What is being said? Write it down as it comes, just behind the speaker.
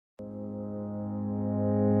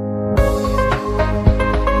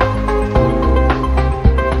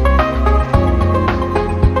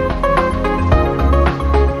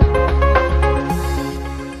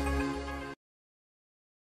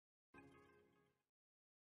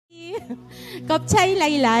Kopchay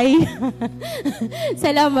laylay.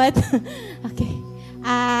 Salamat. Okay.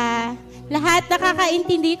 Lahat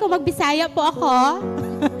nakakaintindi ko magbisaya po ako.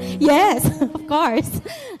 Yes, of course.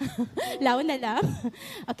 Lao na lang.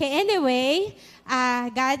 Okay, anyway,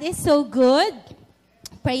 God is so good.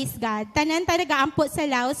 Praise God. Tanan talaga ampo sa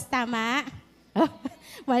Laos, tama?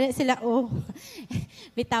 Wala sila,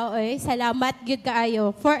 bitaw, salamat, good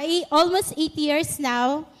kaayo. For almost 8 years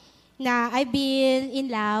now, na I've been in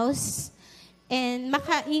Laos, and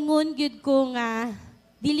makaingon good ko nga,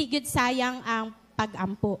 dili good sayang ang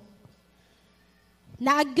pag-ampo.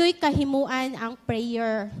 Naagyoy kahimuan ang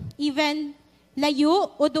prayer. Even layo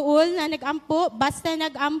o duol na nag-ampo, basta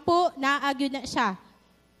nag-ampo, naagyoy na siya.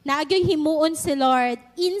 Naagyoy himuon si Lord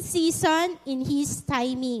in season, in His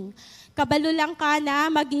timing. Kabalo lang ka na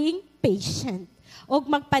maging patient. O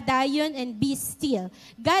magpadayon and be still.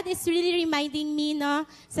 God is really reminding me no,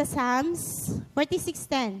 sa Psalms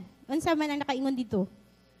 46:10. Unsa man ang nakaingon dito?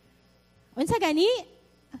 Unsa gani?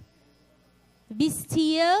 Be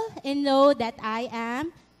still and know that I am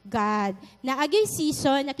God. Naagay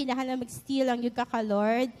season na kinahanglan mag-still ang yung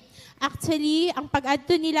kaka-Lord. Actually, ang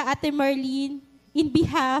pag-adto nila Ate Marlene in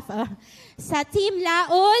behalf sa Team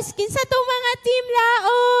Laos. Kinsa tong mga Team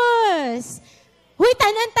Laos? Huy,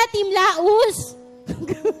 tanan ta Team Laos.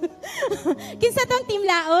 Kinsa tong Team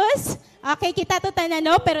Laos? Okay, kita to tanan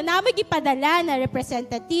no, pero namay gipadala na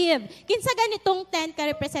representative. Kinsa ganitong 10 ka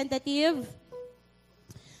representative?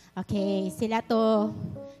 Okay, sila to.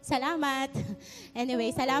 Salamat.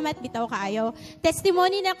 Anyway, salamat bitaw kaayo.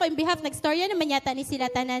 Testimony na ko in behalf, nagstorya naman yata ni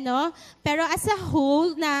sila tanan, no? Pero as a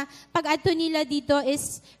whole, na pag-adto nila dito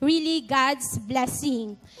is really God's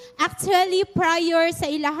blessing. Actually, prior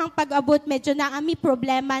sa ilahang pag-abot, medyo naami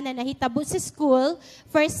problema na nahitabo sa school.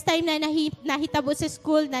 First time na nahitabo sa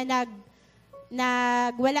school na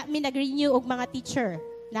wala mi nag-renew og mga teacher.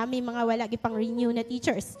 Nami mga wala gipang renew na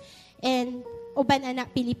teachers. And uban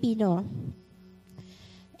anak Pilipino.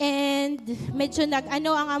 And medyo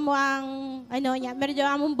medyo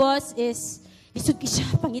among boss is isud ki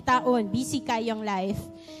siya pangitaon, busy kayong life.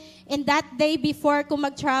 And that day before ko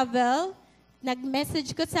mag-travel,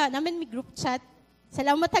 nag-message ko sa namin may group chat.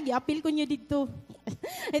 Salamat appeal ko niyo dito.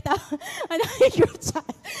 Ito, group chat.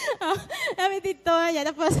 Namin dito,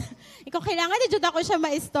 tapos ikaw kailangan na jud ako siya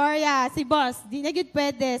maistorya. Si boss, di na gud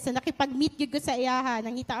pwede. So nakipag-meet gud ko sa iyaha,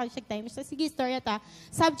 nangita ko siya time. So sige, istorya ta.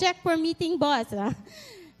 Subject for meeting boss.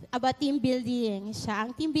 About team building. Siya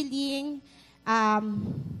ang team building.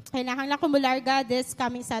 Kailangan lang ko mularga this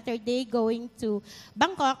coming Saturday going to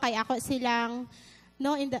Bangkok. Kaya ako silang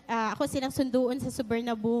sunduon sa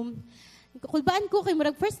Suvarnabhumi. Kulbaan ko kay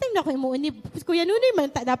murag first time na ko imuunib. Kuya Nunoy man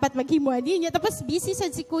dapat maghimuan niya. Tapos busy sad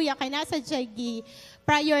si Kuya kay nasa siya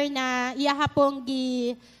prior na iyahapong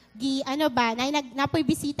napoy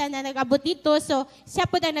bisita na nag-abot dito. So siya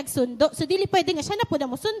po na nagsundo. So dili pwede nga siya na po na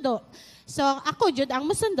musundo. So ako jud ang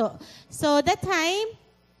musundo. So that time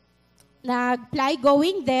nag-fly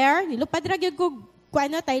going there. Nilupad ra gyud ko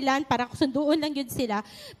Thailand para sunduon lang yun sila.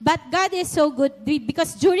 But God is so good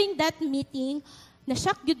because during that meeting,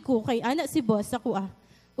 na-shock yun ko kay anak si boss ako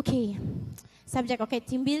okay. Subject, okay,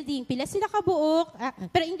 team building. Pila sila kabuok.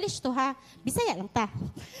 Pero English to ha. Bisaya lang ta.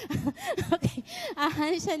 Okay.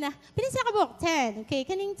 Siya na. Pila sila kabuok? 10. Okay,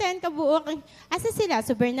 kaning 10 kabuok. Asa sila?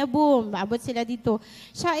 Suvarnabhumi. Maabot sila dito.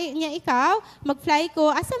 Siya, ikaw, mag-fly ko.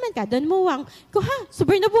 Asa man ka? Don Muang. Ko ha?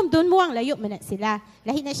 Suvarnabhumi, Don Muang. Layo man na sila.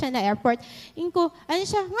 Lahi na siya na airport. Inko,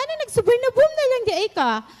 siya? Nga na nag-Suvarnabhumi na lang di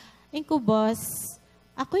ka. Inko, boss.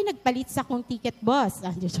 Ako'y nagpalit sa akong ticket, boss.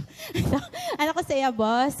 Ano ko sa iya,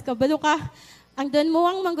 boss? Kabalo ka. Ang Don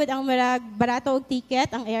Muang manggod ang barato og ticket,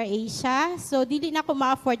 ang AirAsia. So, dili na ako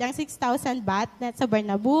ma-afford ang 6,000 baht na sa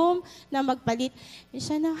Suvarnabhumi na magpalit.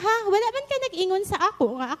 Siya na, wala man ka nag-ingon sa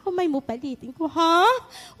ako. Nga ako may mupalit. Ko,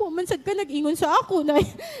 man sad ka nag-ingon sa ako. No?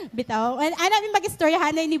 Bitaw. Namin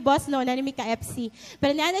mag-istoryahan ni boss, no, na ni KFC.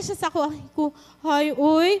 Pero niya siya sa ako, hay,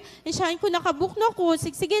 uy. Siya, ko nakabook na ko.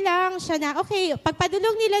 Sige lang. Siya na, okay,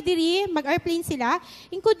 pagpadulong nila diri, mag-airplane sila.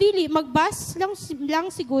 Ko dili, mag-bus lang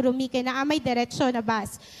siguro, Mika, na amay diretsyo na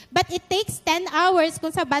bus. But it takes 10 hours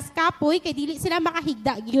kung sa bus kapoy, kay dili sila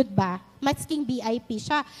makahigda, yun ba? Masking VIP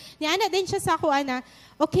siya. Niana din siya sa ako,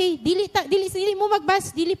 okay, dili mo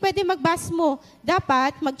mag-bus, dili pwede mag-bus mo.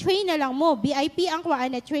 Dapat, mag-train na lang mo. VIP ang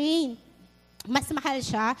kuhaan na train. Mas mahal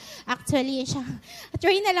siya. Actually,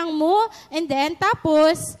 train na lang mo. And then,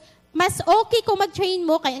 tapos, mas okay kung mag-train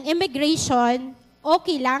mo kay ang immigration,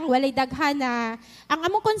 okay lang, walay daghan na. Ang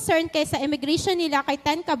among concern kay sa immigration nila, kay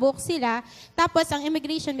 10 kabuok sila, tapos ang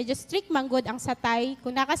immigration, medyo strict manggod ang satay,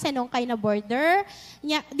 kung nakasanong kay na border.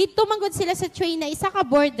 Dito manggod sila sa train na isa ka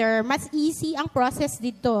border, mas easy ang process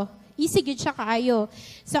dito. easy gyud siya kaayo.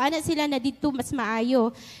 So ana sila na dito mas maayo.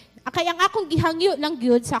 Kaya ang akong gihangyo lang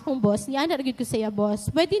gyud sa akong boss, niya na gyud ko sa iya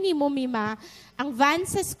boss. Pwede nimo Mima, ang van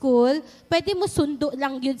sa school, pwede mo sundo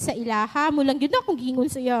lang gyud sa ilaha, mo lang gyud na akong giingon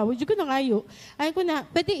sa iya. Wala ko na ngayo. Ay ko na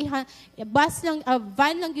pwede bus lang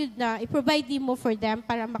van lang gyud na i-provide mo for them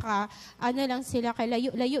para maka ano lang sila kay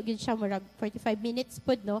layo gyud siya murag 45 minutes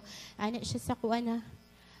pod no. Ana siya sa kuan na.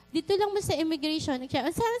 Dito lang mo sa immigration.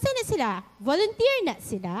 Saan na sila? Volunteer na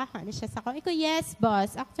sila? Ano siya sa ko? Iko, yes,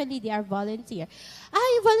 boss. Actually, they are volunteer.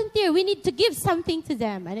 Ay, volunteer. We need to give something to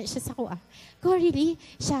them. Ano siya sa ko? Ko, really?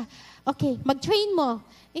 Siya, okay, mag-train mo.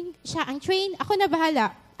 Siya, ang train, ako na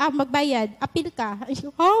bahala. Magbayad, appeal ka.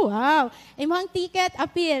 Oh, wow. Ang ticket,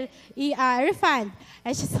 appeal, refund.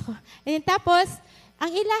 Ay siya sa ko. And tapos,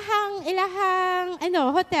 ang ilahang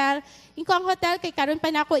hotel, ang hotel kay karon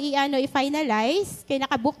pa nako i-finalize kay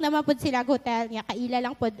nakabook naman pud sila hotel nga kaila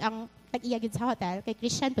lang pud ang tag-iya sa hotel kay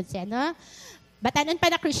Christian pud siya no. Batanon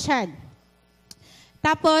pa na Christian.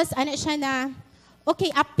 Tapos ano siya na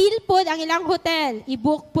okay, appeal pud ang ilang hotel,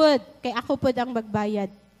 i-book pud kay ako pud ang magbayad.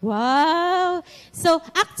 Wow! So,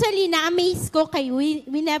 actually, na-amaze ko kay we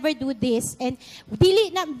never do this. And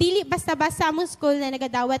dili basta-basta among school na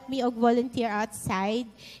nagadawat mi og volunteer outside.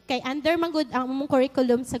 Kay under manggod ang among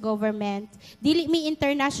curriculum sa government. Dili mi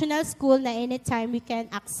international school na anytime we can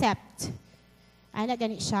accept. Ana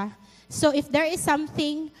gani siya. So, if there is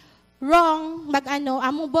something wrong,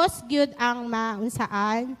 among boss gyud ang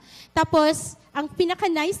maunsaan. Tapos, ang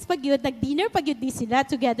pinaka-nice pag yun, nag-dinner pag yun di sila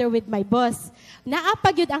together with my boss.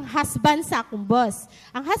 Naapag yun ang husband sa akong boss.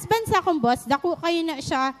 Ang husband sa akong boss, dako kayo na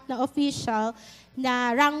siya na official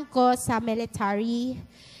na rank ko sa military.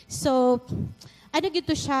 So,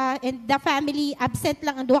 gito siya, and the family, absent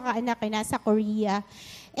lang ang duha ka anak kay nasa Korea.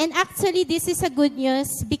 And actually, this is a good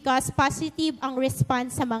news because positive ang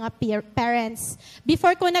response sa mga parents.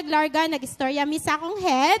 Before ko naglarga, nag-istorya mi sa akong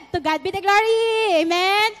head. To God be the glory!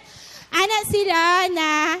 Amen? Ana sila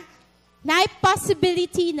na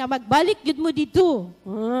possibility na magbalik yun mo dito.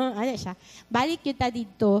 Ano siya? Balik yun ta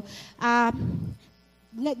dito.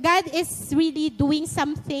 God is really doing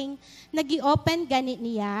something. Nag-i-open ganit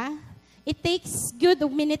niya. It takes good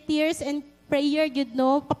minute years and prayer good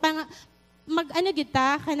no.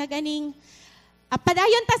 Kita kanaganing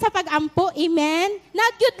padayon ta sa pag-ampo. Amen.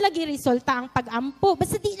 Nagyud lagi resulta ang pag-ampo.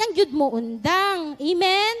 Basta di lang gyud mo undang.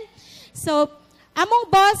 Amen. So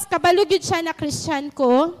among boss, kabalugid siya na Christian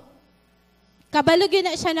ko. Kabalugid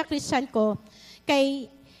na siya na Christian ko.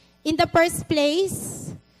 Kay, in the first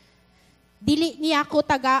place, dili niya ako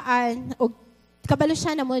tagaan, o kabalo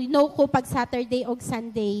siya na mo, no ko pag Saturday o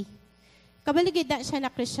Sunday. Kabalugid na siya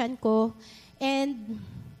na Christian ko. And,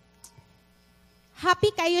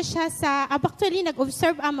 happy kayo siya sa, actually,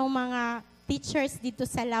 nag-observe among mga teachers dito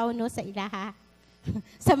sa Lao, no, sa Ilaha.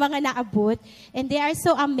 Sa mga naabot. And they are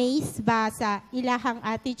so amazed ba sa ilahang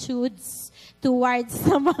attitudes towards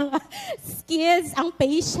sa mga skills, ang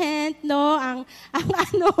patient, no? Ang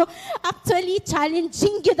actually,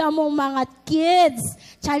 challenging yun ang mga kids.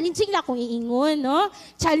 Challenging lang kung iingon, no?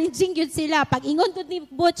 Challenging yun sila. Pag ingon to ni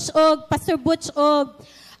Butch og, Pastor Butch og,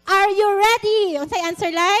 are you ready? Unsay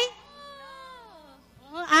answer like?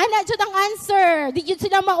 Ana jud ang answer. Di jud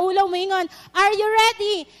sila maulaw moingon. Are you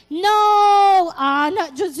ready? No.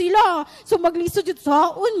 Ana jud sila. So maglisod jud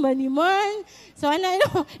saon man. So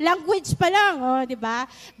language pa lang, di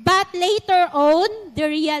ba? But later on,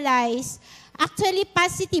 they realize actually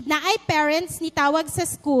positive na ay parents ni tawag sa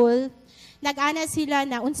school. Nag-ana sila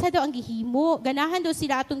na unsa daw ang gihimo. Ganahan daw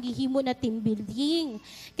sila atong gihimo na team building.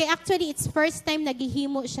 Kay actually, it's first time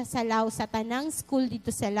nagihimo siya sa Lao, sa tanang school dito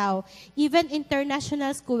sa Lao. Even international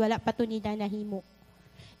school, wala pa to nila nahimo.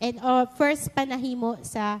 And first pa nahimo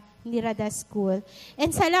sa Nirada School. And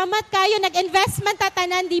salamat kayo, nag-investment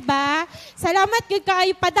tatanan, di ba? Salamat yun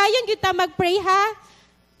kayo. Padayon yun ta mag-pray ha.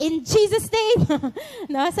 In Jesus' name.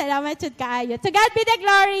 No, salamat yun kayo. To God be the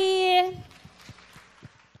glory.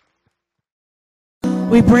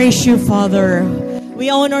 We praise you, Father.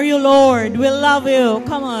 We honor you, Lord. We love you.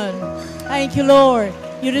 Come on. Thank you, Lord.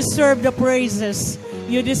 You deserve the praises.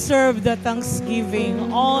 You deserve the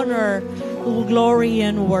thanksgiving, honor, glory,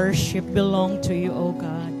 and worship belong to you, O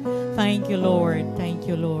God. Thank you, Lord. Thank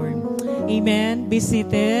you, Lord. Amen. Be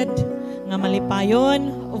seated. Nga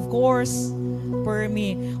malipayon, of course, for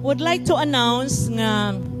me. Would like to announce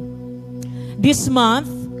nga this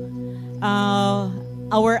month,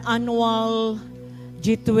 our annual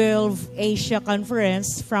G12 Asia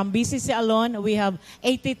Conference. From BCC alone, we have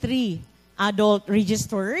 83 adult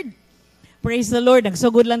registered. Praise the Lord.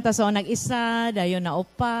 Nagsugod lang ta sa nag-isa, dayon na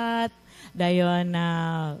upat, dayon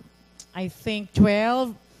na, I think,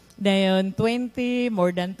 12. dayon 20,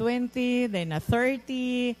 more than 20, dayon na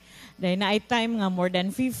 30, dayon na time nga more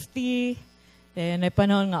than 50, dayon na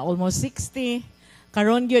panahon nga almost 60.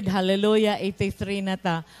 Karon gyud hallelujah 83 na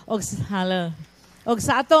ta. Og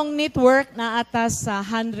sa atong network na atas sa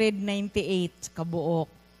 198 kabuok.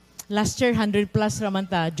 Last year 100 plus raman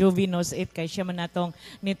ta. Jovi knows it kay siya man atong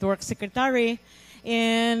network secretary.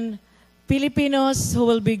 And Filipinos who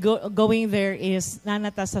will be going there is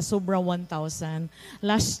nanata sa sobra 1,000.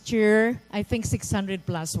 Last year, I think 600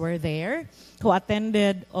 plus were there who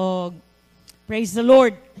attended. Og praise the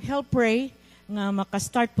Lord. Help pray nga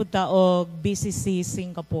makastart po ta og BCC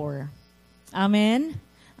Singapore. Amen?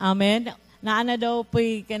 Amen? Naana daw po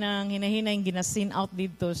kanang hinahinay ginasin out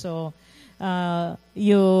dito. So,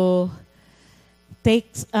 you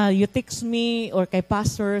text me or kay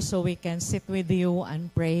pastor so we can sit with you and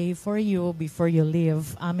pray for you before you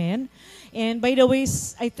leave. Amen? And by the way,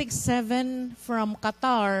 I think 7 from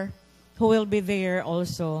Qatar who will be there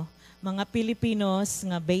also. Mga Pilipinos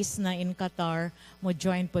nga based na in Qatar mo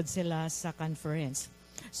join pod sila sa conference.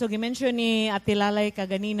 So gimension ni Ate Lalay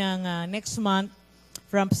kaganina nga next month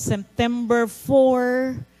from September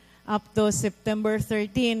 4 up to September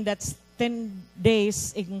 13, that's 10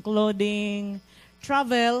 days including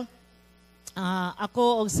travel.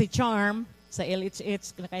 Ako og si Charm sa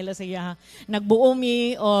LHH nakaila siya nagbuo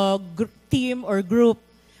mi og team or group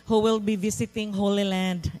who will be visiting Holy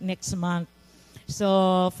Land next month.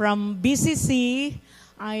 So, from BCC,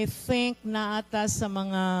 I think naata sa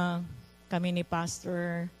mga kami ni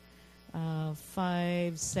Pastor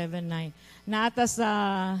 5, 7, 9. Naata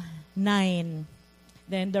sa 9.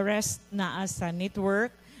 Then the rest naa sa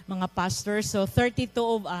network, mga pastors. So, 32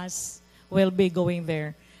 of us will be going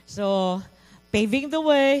there. So, paving the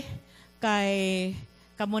way kay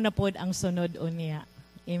kamo na pod ang sunod unya.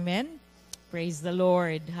 Amen? Praise the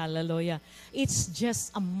Lord. Hallelujah. It's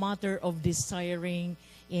just a matter of desiring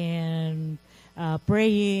and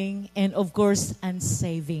praying and of course, and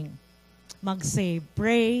saving. Mag-save.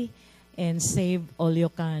 Pray and save all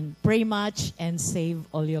you can. Pray much and save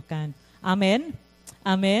all you can. Amen?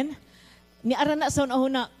 Amen? Ni arana sa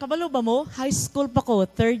una, kabalo ba mo? High school pa ko.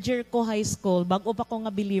 3rd year ko high school. Bago pa ko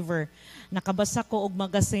nga believer. Nakabasa ko og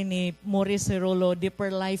magazine ni Maurice Cerullo,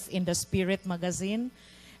 Deeper Life in the Spirit magazine.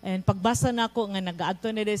 And pagbasa na ako nga nag-aadto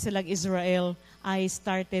na din silang Israel, I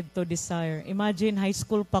started to desire. Imagine, high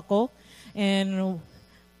school pa ko, and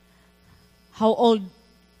how old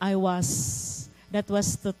I was. That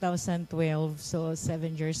was 2012, so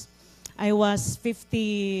 7 years. I was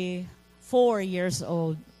 54 years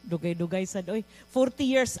old. Dugay-dugay sa doy. 40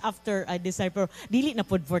 years after I desired. Pero dili na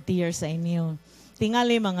po 40 years sa inyo.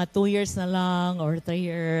 Tingali mga 2 years na lang, or 3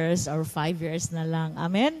 years, or 5 years na lang.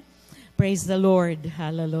 Amen? Praise the Lord.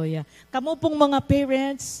 Hallelujah. Kamu pong mga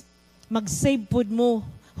parents, mag-save po mo.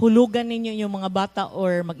 Hulugan ninyo yung mga bata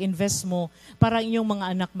or mag-invest mo para inyong mga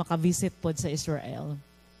anak makavisit po sa Israel.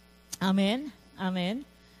 Amen? Amen?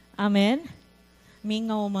 Amen?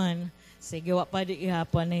 Mingaw man. Sige, wa pa di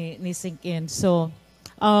ihapon ni sink in. So,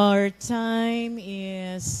 our time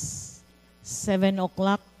is 7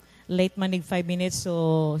 o'clock. Late manig 5 minutes,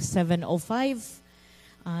 so 7:05.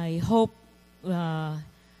 I hope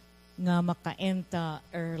nga makaenta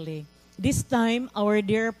early. This time, our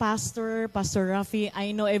dear pastor, Pastor Rafi,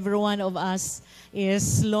 I know every one of us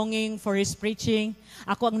is longing for his preaching.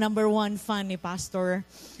 Ako ang number 1 fan ni Pastor.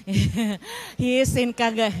 He is in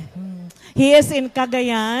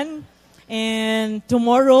Cagayan, and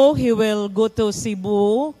tomorrow he will go to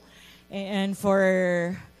Cebu and for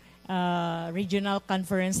regional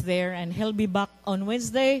conference there, and he'll be back on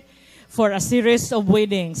Wednesday for a series of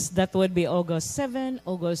weddings. That would be August 7,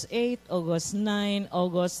 August 8, August 9,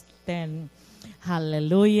 August 10.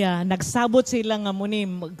 Hallelujah. Nagsabot sila nga muni,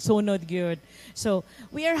 magsunod gyud. So,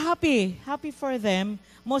 we are happy for them.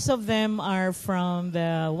 Most of them are from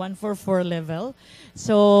the 144 level.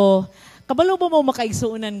 So, kabalo ba mo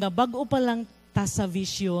makaigsuunan nga, bago pa lang ta sa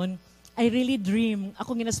vision, I really dream,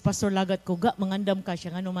 ako ginas Pastor Lagat ko, mangandam ka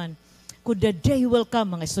siya, nga naman, could the day will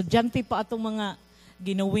come, mga estudyante pa atong mga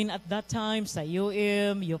ginawin at that time sa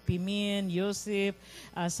UM, UPMIN, Yusip,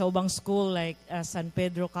 sa ubang school like San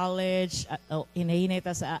Pedro College, hinahinay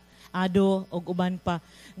ta sa ADO, o uban pa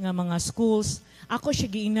nga mga schools. Ako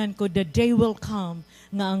siya giinan ko, the day will come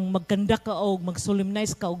nga ang magkanda ka o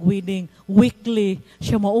mag-solemnize ka og wedding weekly.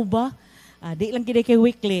 Siya mauba? Di lang kini kay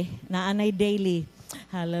weekly, naanay daily.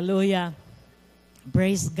 Hallelujah.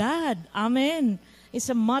 Praise God. Amen. It's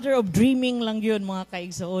a matter of dreaming lang yun, mga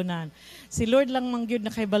kaigsuonan. Si Lord lang mang yun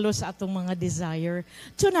nakaibalo sa atong mga desire.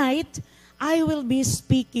 Tonight, I will be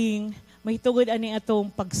speaking, may tugod ani atong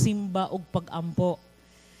pagsimba o pagampo.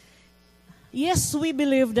 yes, we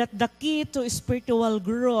believe that the key to spiritual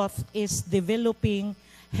growth is developing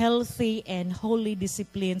healthy and holy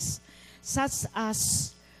disciplines such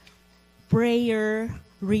as prayer,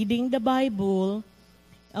 reading the Bible,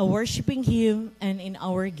 worshiping Him, and in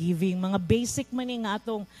our giving. Mga basic man nga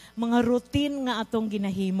atong, mga routine nga atong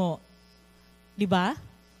ginahimo. Di ba?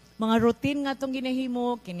 Mga routine nga atong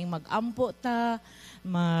ginahimo, kining mag-ampo ta,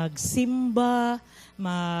 magsimba,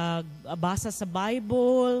 magbasa sa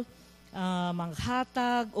Bible,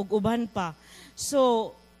 manghatag, ug uban pa.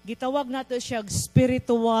 So, gitawag nato siya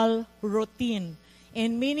spiritual routine.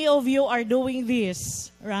 And many of you are doing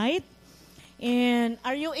this, right? And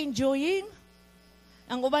are you enjoying?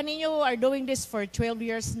 Ang uban ninyo are doing this for 12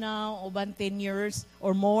 years now, uban 10 years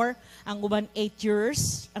or more, ang uban 8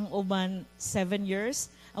 years, ang uban 7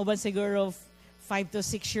 years, ang uban siguro 5 to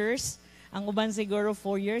 6 years, ang uban siguro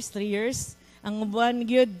 4 years, 3 years, ang uban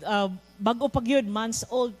gyud bago pa gyud, months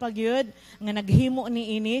old pa gyud nga naghimo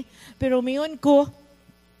niini. Pero miyon ko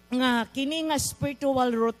nga kini nga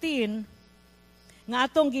spiritual routine nga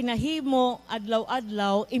atong ginahimo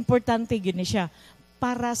adlaw-adlaw, importante gyud ni siya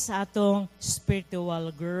para sa atong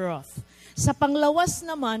spiritual growth. Sa panglawas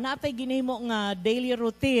naman, natay ginahimo nga daily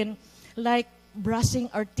routine like brushing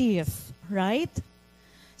our teeth, right?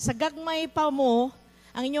 Sa gagmay pa mo,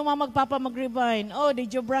 ang inyong mga magpapamag-remind, oh,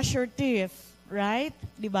 did you brush your teeth? Right?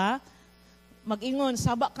 Di ba? Mag-ingon,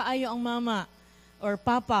 saba kaayo ang mama or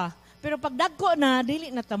papa. Pero pag dagko na, dili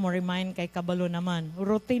na ta mo remind kay kabalo naman.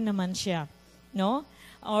 Routine naman siya. No?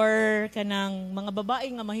 Or kanang mga babae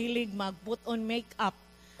nga mahilig mag-put on makeup.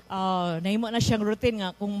 Nahimo na siyang routine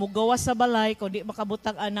nga. Kung mugawa sa balay, kung di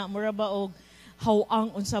makabutang anak, mura ba og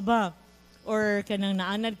hawang unsa ba? Or kanang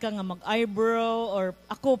naanad ka nga mag-eyebrow, or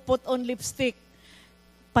ako put on lipstick.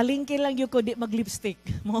 Palingki lang yun ko, di mag-lipstick.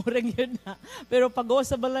 Maurang yun na. Pero pag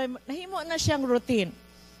sa balay, nahimo na siyang routine.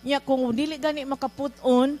 Nya kung dili gani makaput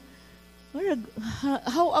on,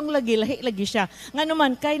 how ang lagi, lahi lagi siya. Nga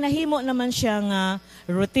naman, kay nahimo naman siya nga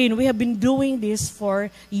routine. We have been doing this for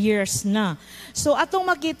years na. So atong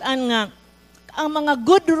makitaan nga, ang mga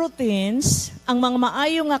good routines, ang mga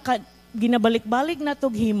maayo nga ginabalik-balik na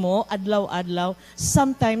tughimo adlaw-adlaw,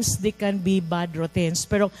 sometimes they can be bad routines.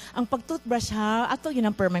 Pero ang pag-toothbrush ha, ato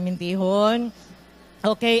yun ang permanentihon.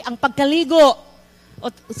 Okay, ang pagkaligo,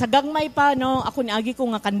 o, sa gagmay pa, no, ako niagi ko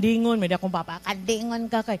nga kandingon, may akong papa,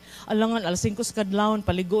 kandingon ka kay, alangan, alas 5 kadlawon,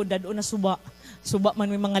 paligo, dado na suba. Suba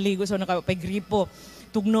man may mga ligo, so nakapay gripo,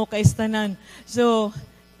 tugno ka istanan. So,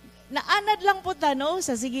 naanad lang po ta, no,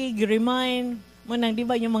 sa sige, remind, munang, di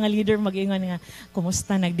ba yung mga leader mag-ingon nga,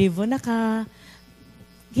 kumusta, nag-devo na ka?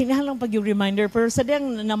 Ginahalang pag yung reminder, pero sa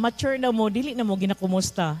diyang na-mature na mo, dili na mo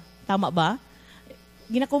ginakumusta. Tama ba?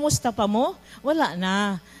 Ginakumusta pa mo? Wala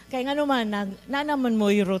na. Kaya nga naman, naman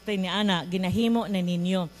mo yung routine ni Ana, ginahimo na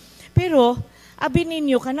ninyo. Pero, abi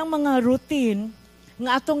ninyo, kanang mga routine,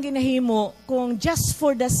 nga atong ginahimo, kung just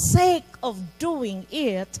for the sake of doing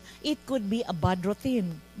it, it could be a bad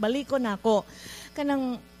routine. Baliko na ako.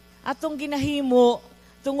 Kanang atong ginahimo,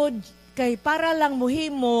 tungod kay para lang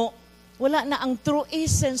muhimo, wala na ang true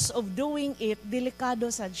essence of doing it, delikado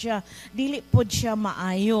sad siya. Dili pod siya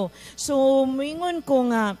maayo. So, mingon ko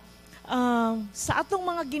nga, sa atong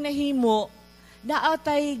mga ginahimo,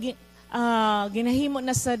 daatay ginahimo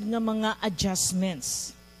na sad nga mga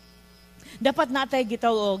adjustments. Dapat natay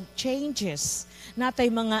gitawag changes,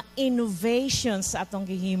 natay mga innovations sa atong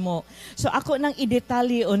gihimo. So, ako nang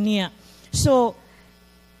idetalye o niya. So,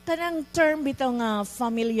 kanang term bitaw nga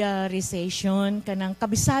familiarization, kanang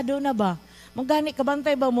kabisado na ba? Magani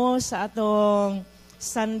kabantay ba mo sa atong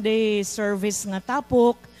Sunday service nga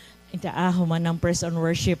tapok? Human ng praise and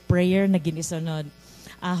worship prayer na ginisunod.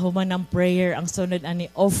 Human ng prayer, ang sunod ani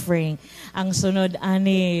offering, ang sunod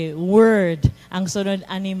ani word, ang sunod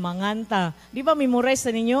ani manganta. Di ba memorize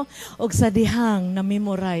na ninyo? Og sa dihang na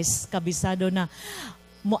memorize, kabisado na.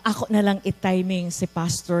 Ako na lang i-timing si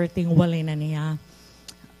pastor ting walay na niya.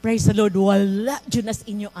 Praise the Lord, wala dyan as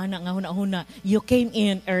inyo anak nga huna-huna. You came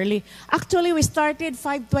in early. Actually, we started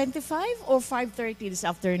 5:25 or 5:30 this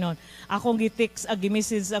afternoon. Akong gitext,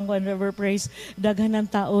 gimessage ang whenever praise, daghan ng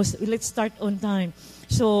taos, let's start on time.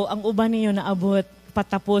 So, ang uban ninyo naabot,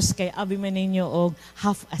 patapos kay abi man ninyo og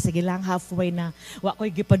sige lang, halfway na. Wa ko'y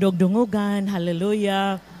gipadugdungugan,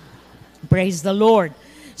 hallelujah. Praise the Lord.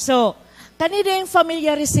 So, kanideng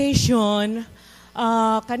familiarization,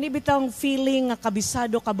 kanibitang feeling nga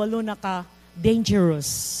kabisado kabalo na ka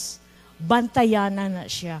dangerous. Bantayanan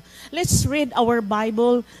na siya. Let's read our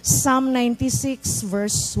Bible, Psalm 96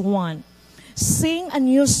 verse 1. Sing a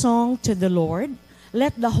new song to the Lord.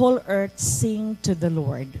 Let the whole earth sing to the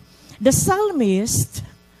Lord. The psalmist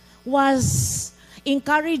was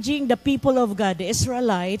encouraging the people of God, the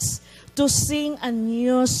Israelites, to sing a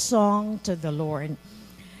new song to the Lord.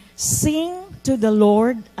 Sing to the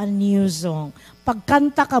Lord a new song.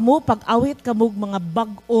 Pagkanta ka mo, pag-awit ka mo mga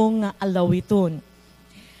bag-ong nga alawiton.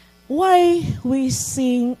 Why we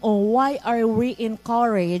sing or why are we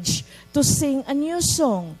encouraged to sing a new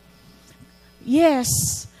song? Yes,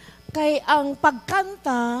 kay ang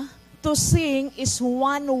pagkanta, to sing is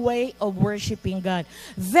one way of worshiping God.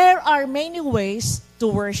 There are many ways to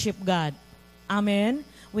worship God. Amen?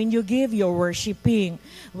 When you give, you're worshiping.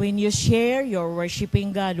 When you share, you're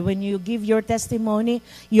worshiping God. When you give your testimony,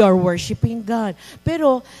 you're worshiping God.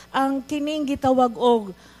 Pero ang kining gitawag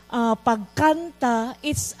og pagkanta,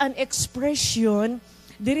 it's an expression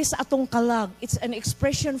diri sa atong kalag. It's an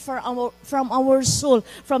expression from our soul,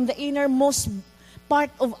 from the innermost part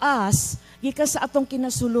of us, gikan sa atong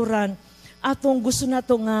kinasuluran, atong gusto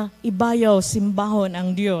nato nga ibayaw, simbahon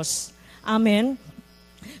ang Dios. Amen?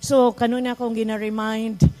 So, kanuna akong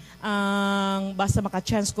gina-remind, basta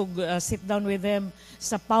maka-chance ko sit down with them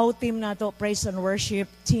sa POW team nato, Praise and Worship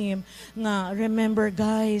team, nga remember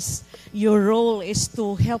guys, your role is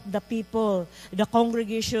to help the people, the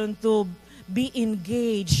congregation to be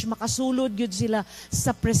engaged, makasulod yun sila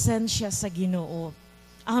sa presensya sa Ginoo.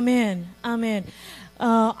 Amen. Amen.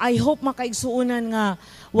 I hope makaigsuunan nga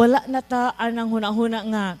wala na ta anang hunahuna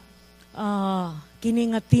nga kini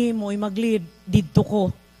nga team oy mag-lead didto ko.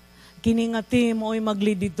 Kini nga team oy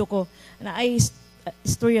mag-lead didto ko. Na ay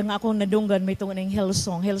istorya nga akong nadunggan may tungod ng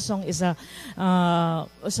Hillsong. Hillsong is a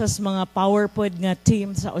usas mga powerful nga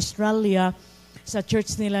team sa Australia sa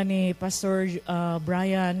church nila ni Pastor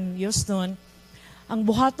Brian Houston. Ang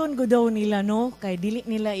buhaton ko daw nila, no, kay dili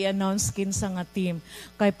nila i-announce kinsa nga team.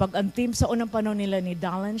 Kay pag ang team sa unang panahon nila ni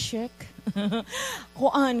Dallin Sheck,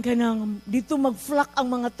 kuan kanang dito mag-flock ang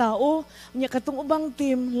mga tao, nya katong ubang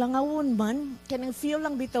team langawon man, kanang feel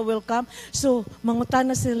lang bitaw welcome. So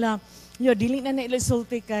mangutana sila, yo dili na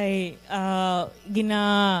naisulti kay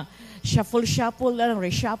shuffle lang,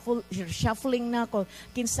 reshuffling na ko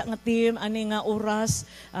kinsa nga team ani nga oras,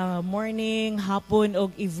 morning, hapon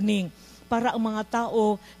og evening, para ang mga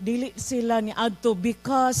tao dili sila ni adto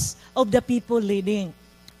because of the people leading.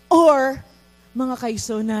 Or mga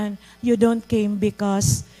kaigsunan, you don't came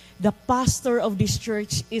because the pastor of this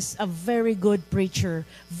church is a very good preacher.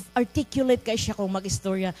 Articulate kay siya kung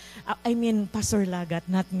mag-istorya. I mean, Pastor Lagat,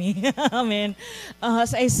 not me. Amen.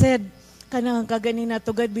 As I said, kanang kaganina,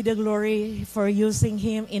 to God be the glory for using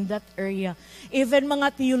him in that area. Even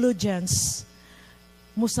mga theologians,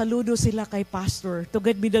 musaludo sila kay pastor. To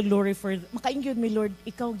God be the glory for, makaingyod mi Lord,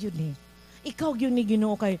 ikaw yun eh. Ikaw yun ni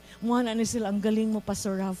Ginoo kay, muha na sila, ang galing mo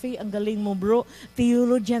Pastor Rafi, ang galing mo bro,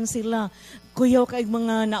 theologian sila. Kuyaw kay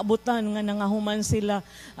mga naabutan nga nangahuman sila,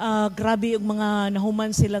 grabe yung mga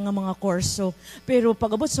nahuman sila nga mga kurso. Pero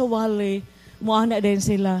pag abot sa wali, muha na din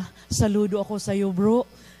sila, saludo ako sa iyo bro.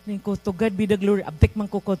 Ningko, to God be the glory. Abtik man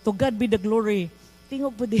ko, to God be the glory.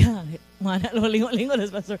 Tingog po diha. Mga lingo-lingo na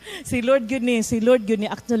Pastor. Si Lord yun ni.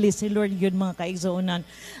 Actually, si Lord yun mga kaigsuunan.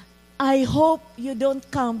 I hope you don't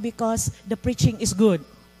come because the preaching is good.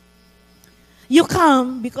 You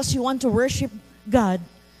come because you want to worship God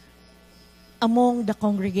among the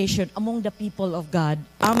congregation, among the people of God.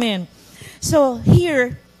 Amen. So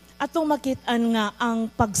here, atong makitaan nga ang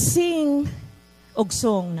pagsing og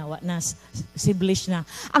song na siblish na.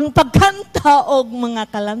 Ang pagkanta og mga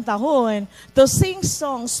kalantahon, to sing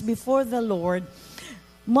songs before the Lord,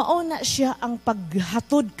 mauna siya ang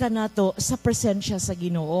paghatod ka nato sa presensya sa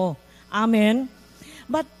Ginoo. Amen.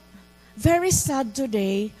 But very sad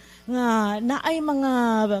today nga naay mga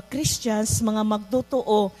Christians, mga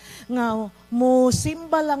magtotoo nga mo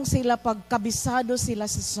simba lang sila pagkabisado sila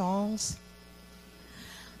sa songs.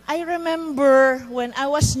 I remember when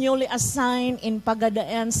I was newly assigned in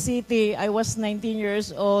Pagadian City, I was 19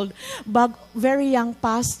 years old, very young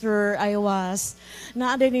pastor I was.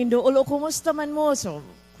 Naadinindo, ulo, kumusta man mo? So,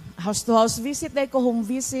 house-to-house visit, ko home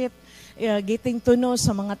visit, getting to know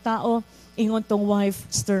sa mga tao. Ingon tong wife,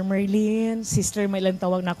 Sister Merlin, Sister Merlin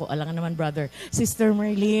tawag na ako, alangan naman brother, Sister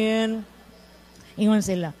Merlin. Ingon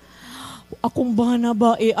sila, akong bana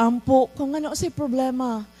ba, ampo, kung ano si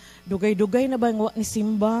problema, dugay-dugay na ba ang ni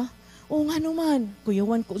Simba? O nga naman,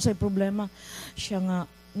 kuyawan ko sa'y problema. Siya nga,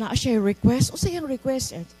 siya request, o sa'yang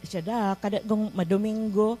request, siya da, kada gong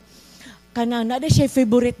madomingo, na siya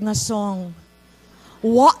favorite na song.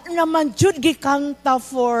 Wa naman jud gikanta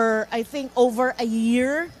for, I think, over a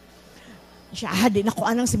year. Siya, di na ko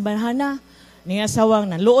anang simbahana. Niya sawang,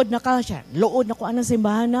 nanluod na ka siya, luod na ko anang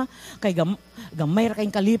simbahana. Kay gamay ra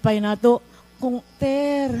kayong kalipay na to. kung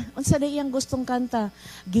unsa na iyang gustong kanta,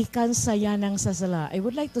 gikan sa yanang sasala. I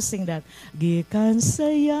would like to sing that. Gikan sa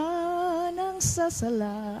yanang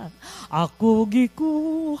sasala, ako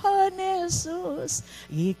gikuha ni Jesus.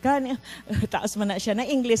 Gikan, taas man na siya na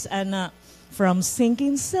English, ana, from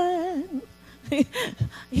sinking sun,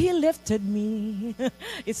 He lifted me.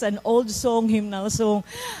 It's an old song, hymnal song.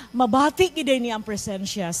 Mabati giday ni ang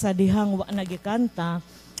presensya sa dihang wa nagikanta.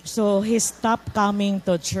 So, he stopped coming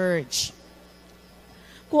to church.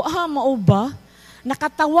 Kuha mao ba?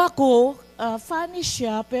 Nakatawa ko, funny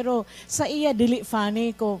siya, pero sa iya dili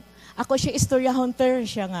funny ko. Ako siya istorya hunter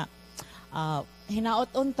siya nga. Hinaot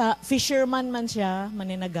unta, fisherman man siya,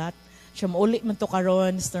 maninagat. Siya mauli man to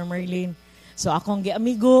karon, Mr. Merlin. So akong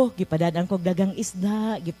giamigo, gipadadaan kog dagang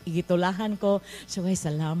isda, gitulahan ko. So ay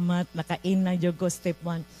salamat, nakain na jud ko step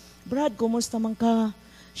 1. Brad, kumusta man ka?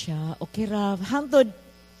 Siya, okay ra. Hantod,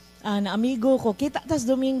 na amigo ko, kita tas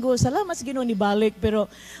Domingo, salamat sa Ginoo ni balik, pero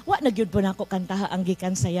wa na gyud po nako kantaha ang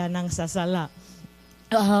gikan sa yanang sasala.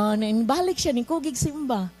 Balik siya, ningkugig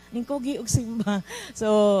simba. Ningkugi og simba.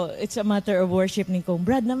 So, it's a matter of worship ning kong.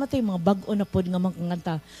 Brad, namatay mga bag-o na pod nga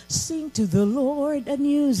makanganta. Sing to the Lord a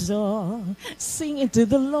new song. Sing into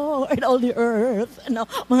the Lord all the earth. Ano,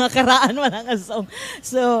 mga karaan man ang song.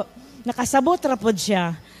 So, nakasabot ra pod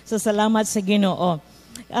siya. So, salamat sa Ginoo.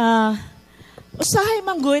 Usahay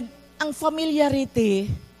man good, ang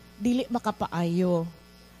familiarity, dili makapaayo.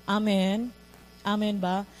 Amen? Amen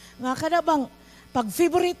ba? Nga kada bang, pag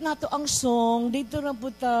favorite nato ang song, dito na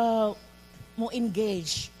po mo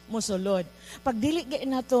engage, mo sulod. Pag dili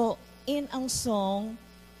nato in ang song,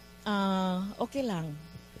 okay lang.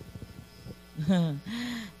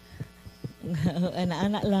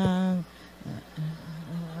 Ana-ana lang.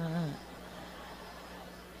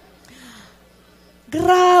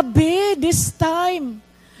 Grabe, this time,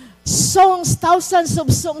 songs, thousands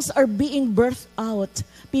of songs are being birthed out.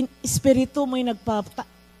 Espiritu mo'y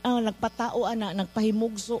nagpatao,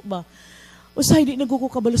 nagpahimugso ba? Usay, di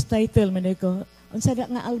nagkukukabalos title, manay ko. Unsa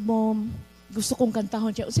nga album, gusto kong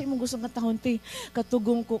kantahon siya. Usay mong gustong kantahon,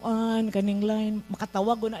 katugong kuan, kaning line,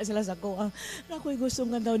 makatawag ko na sila sa ko. Ako'y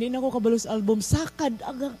gustong kantahon, di na ako kabalos album. Sakad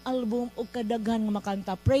agang album o kadaghan nga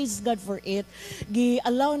makanta. Praise God for it.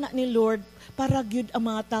 Gi-allow na ni Lord para gyud ang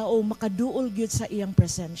mga tao makaduol gyud sa iyang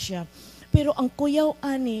presensya. Pero ang kuyaw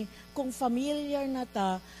ani, kung familiar na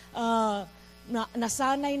ta,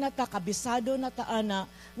 nasanay na ta, kabisado na ta ana,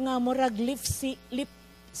 nga murag lip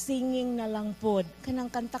singing na lang pod.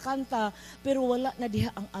 Kanang kanta-kanta, pero wala na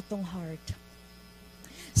diha ang atong heart.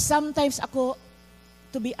 Sometimes ako,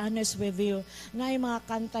 to be honest with you, na mga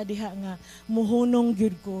kanta diha nga, muhunong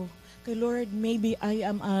gyud ko. Kay Lord, maybe I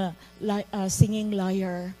am a singing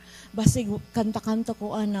liar. Basig kanta-kanta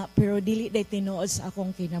ko ana, pero dili day tinuod sa akong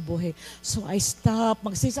kinabuhi. So I stop,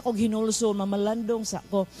 magsisa ko hinulso, mamalandong sa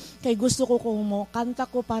ko. Kay gusto ko kung mo, kanta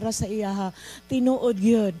ko para sa iya, tinuod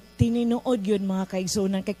yun, tininuod yun mga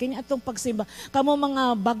kaigsunan. Kay kanya atong pagsimba, kamo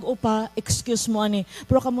mga bag-o pa, excuse mo ani,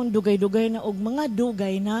 pero kamong dugay-dugay na, og mga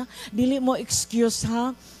dugay na, dili mo excuse ha.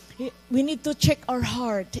 We need to check our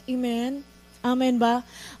heart. Amen? Amen ba?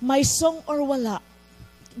 May song or wala,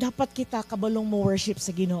 dapat kita kabalong mo worship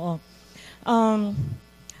sa Ginoo.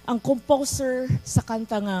 Ang composer sa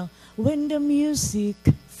kanta nga, when the music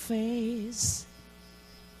fades,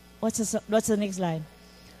 what's the next line?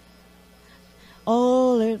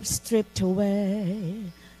 All is stripped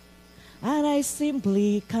away, and I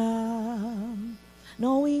simply come,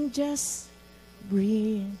 knowing just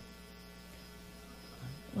breathe.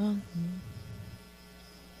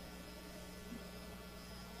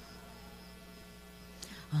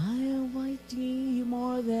 I am writing you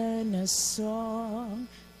more than a song,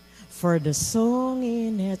 for the song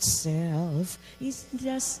in itself is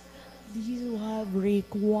just you have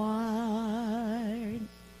required.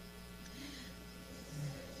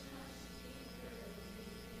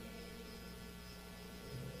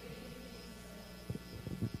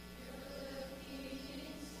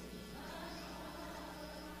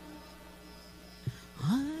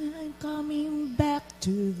 I'm coming back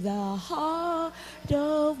to the heart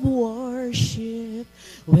of worship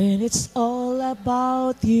when it's all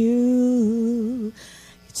about you.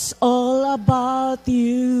 It's all about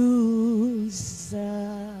you,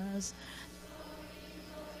 Jesus.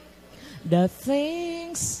 The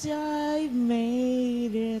things I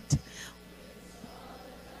made it.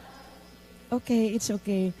 Okay, it's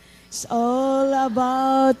okay. It's all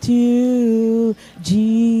about you,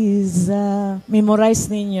 Jesus. Memorize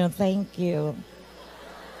ninyo. Thank you.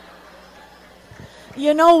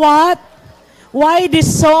 You know what? Why this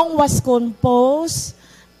song was composed?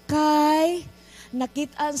 Kay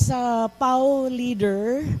nakitaan sa PAW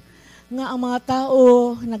leader nga ang mga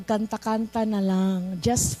tao nagkanta-kanta na lang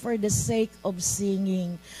just for the sake of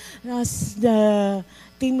singing. As the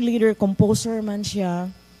team leader, composer man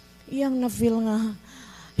siya, iyang na-feel nga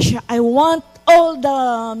siya, I want all the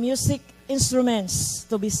music instruments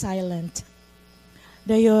to be silent.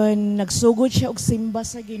 Dayon, nagsugod siya og simba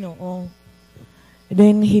sa Ginoo.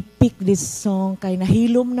 Then he picked this song kay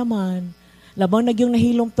nahilom naman. Labaw na yung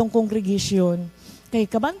nahilom tong congregation. Kay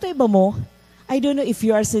kabantay ba mo? I don't know if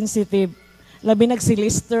you are sensitive. Labi si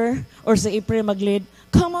Lister or si April mag-lead.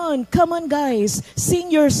 Come on guys. Sing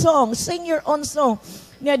your song. Sing your own song.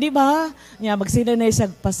 Nya, di ba? Nya, magsina na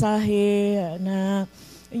isang pasahe na,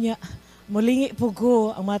 nya, mulingi po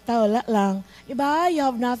ko, ang mata, wala lang. Diba? You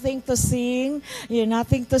have nothing to sing. You have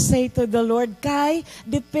nothing to say to the Lord. Kay,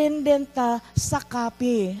 dependent ta sa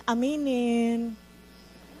copy. Aminin.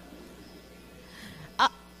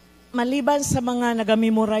 Maliban sa mga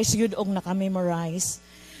nagamemorize yun o nakamemorize.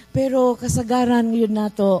 Pero kasagaran yun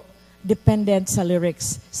nato, dependent sa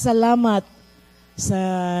lyrics. Salamat sa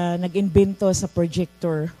nag-invento sa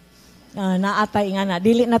projector. Naatay nga na.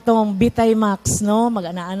 Dili na tong Bitay Max, no?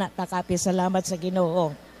 Mag-ana-ana, takapi. Salamat sa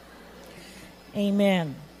Ginoo.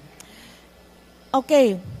 Amen.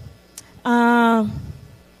 Okay.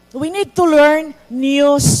 We need to learn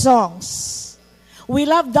new songs. We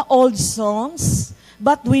love the old songs,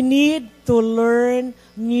 but we need to learn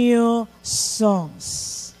new songs.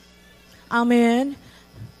 Amen?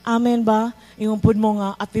 Amen ba? Yung pud mo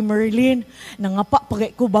nga, Ate Merlin, nangapa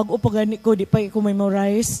pagay ko, bago pagani ko, di pa ko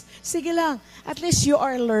memorize. Sige lang, at least you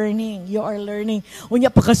are learning. You are learning.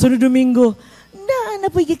 Unya, pagkasunod Domingo, na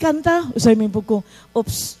pwede kanta. Usay mo po ko,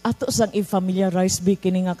 oops, ato sang i-familiarize bi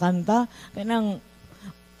kini nga kanta. Kanang,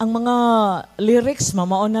 ang mga lyrics,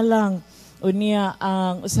 mamaon na lang. Unya,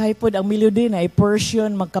 ang usahay po, ang melody na i-portion,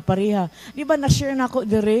 magkapariha. Di ba, na-share na ako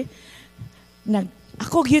dire?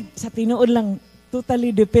 Ako gyud sa tinuod lang, totally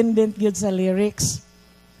dependent gyud sa lyrics.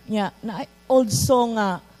 Yeah, na old song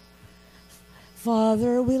nga,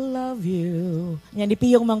 Father will love you. Yan,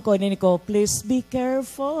 ipiyong man ko, ko, please be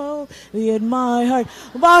careful with my heart.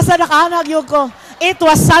 Basta nakaanag yun ko. It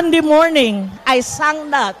was Sunday morning. I sang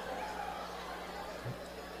that.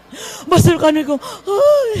 Basta kanin ko,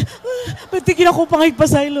 ay, patigin ako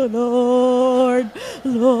pangigpasaylo, Lord,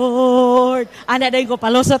 Lord. Ana dahin ko,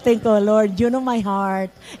 palosatin ko, Lord, you know my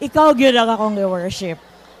heart. Ikaw gyud ang akong worship.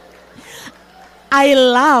 I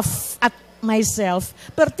laugh at myself.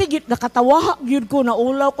 Pero tigit, nakatawa gyud ko,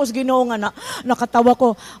 naulaw ko sa Ginoo nga, nakatawa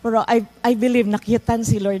ko. Pero I believe, nakitan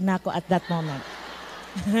si Lord na ako at that moment.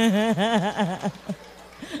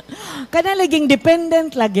 Kana laging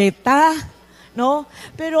dependent lagi ta. No?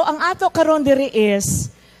 Pero ang ato karon diri is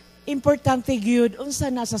importante gyud unsa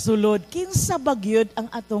na sa sulod kinsa ba gyud ang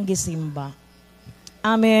atong gisimba.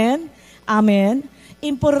 Amen. Amen.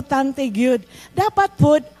 Importante gyud. Dapat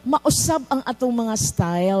pod mausab ang atong mga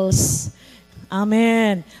styles.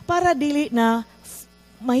 Amen. Para dili na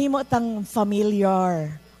mahimo tang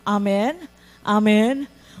familiar. Amen. Amen.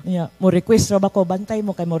 Yeah, mo request ra ba ko, bantay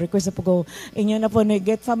mo kay mo request po ko, inyo na po na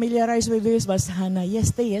get familiarized with this, basahan na, yes,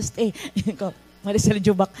 ko, Maricel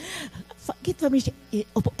Jubak, get familiar,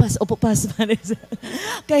 upo pas,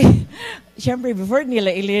 kay, syempre, before nila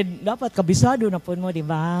ilid, dapat kabisado na po mo, di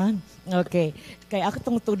ba? Okay, kay ako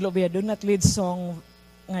tong tudlo ba, do not lead song,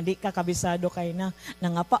 nga di ka kabisado kay na,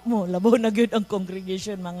 nangapa mo, labaw na gyud ang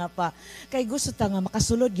congregation, mga pa, kay gusto ta nga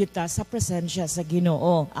makasulod kita sa presensya sa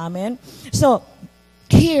Ginoo, amen? So,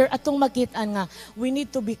 here, atong makitaan nga, we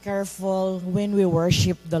need to be careful when we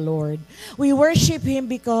worship the Lord. We worship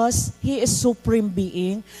Him because He is supreme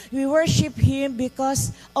being. We worship Him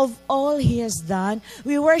because of all He has done.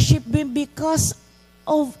 We worship Him because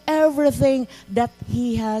of everything that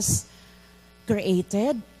He has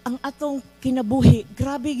created. Ang atong kinabuhi,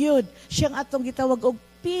 grabe gyud. Siyang atong gitawag og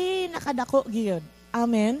pinakadako gyud.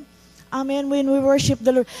 Amen. Amen. When we worship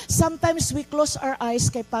the Lord, sometimes we close our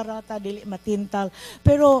eyes kay para ta dili matintal.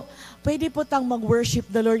 Pero pwede po tang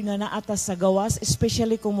mag-worship the Lord nga naata sa gawas,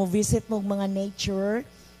 especially kung mo visit mo mga nature.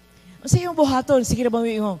 Sa iyong buhaton, sige na ba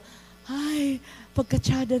mo, ay,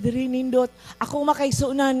 pagkatsada diri nindot. Ako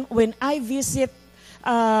makaigsunan when I visit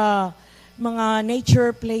mga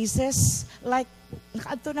nature places, like,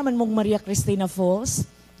 nakaadto naman mong Maria Cristina Falls.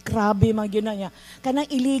 Grabe, yun na niya. Kanang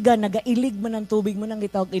iligan, nagailig man ang tubig mo nang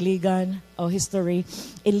gitawag iligan, o history,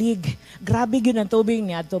 ilig. Grabe yun ang tubig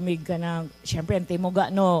niya, tumig ka ng, syempre, ang timuga,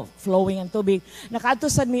 no, flowing ang tubig.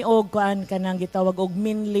 Nakaatusan mi og kanang gitawag og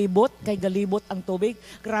minlibot, kay galibot ang tubig.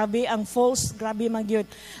 Grabe ang falls, grabe yun.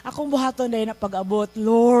 Akong buhaton dahil na pag-abot,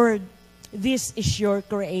 Lord, this is your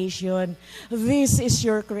creation. This is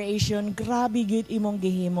your creation. Grabe yun imong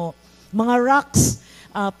gihimo. Mga rocks,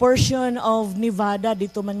 portion of Nevada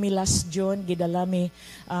dito man mi last June gidala mi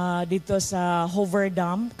dito sa Hoover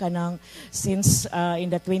Dam kanang since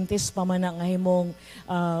in the 20s pa man nga himong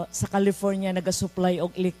sa California naga-supply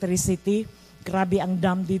og electricity. Grabe ang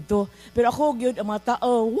dam dito. Pero ako gyud ang mga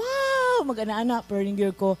tao, wow, mag-ana-ana pero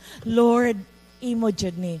gyud ko, Lord, imo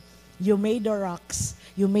jud ni. You made the rocks.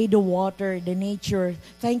 You made the water, the nature.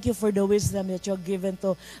 Thank you for the wisdom that you have given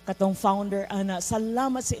to katong founder, ana.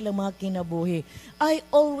 Salamat sa ilang mga kinabuhi. I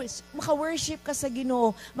always, maka-worship ka sa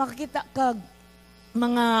Ginoo, makakita ka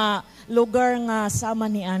mga lugar nga sama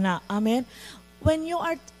ni ana. Amen? When you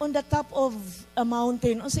are on the top of a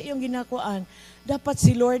mountain, unsa iyong ginakuan, dapat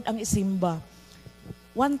si Lord ang isimba.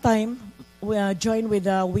 One time, we joined with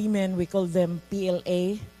the women, we call them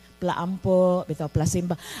PLA, Plaampo,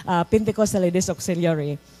 Plasimba, Pentecostal Ladies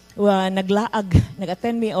Auxiliary.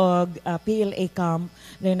 Nag-attend mi og PLA camp,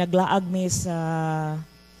 then naglaag mi sa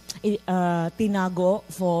Tinago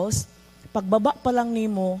Falls. Pagbaba pa lang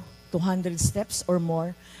nimo 200 steps or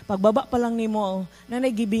more. Pagbaba pa lang nimo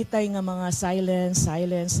nanagibitay nga mga silence.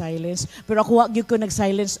 Pero ako wag gyud ko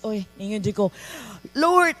nag-silence. Oy, ningon gyud ko,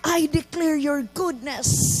 Lord, I declare your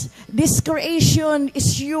goodness. This creation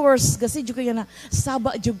is yours. Kasi jud ko yana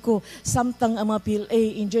saba jud ko samtang ang mga PLA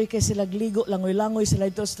enjoy kay sila ligo, langoy-langoy sila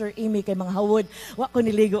dito Sir Amy kay mga hawod. Wa ko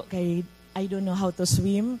niligo kay I don't know how to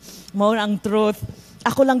swim. Mao ang truth.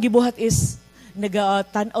 Ako lang gibuhat is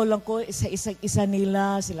nag-tanaw lang ko isa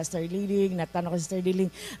nila, sila Star Liling, natanaw ko si Star Liling,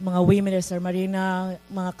 mga women, Star Marina,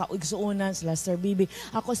 mga kaugsuunan, sila Star Bibi.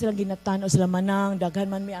 Ako silang ginatanaw, sila Manang, daghan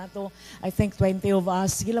man mi ato, I think 20 of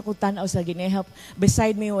us. Sila ko tanaw sa ginehap.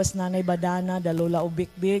 Beside me was Nanay Badana, the Lola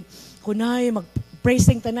Ubik-Big. Kunay,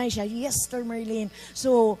 mag-praising tanay siya, yes, Star Marlene.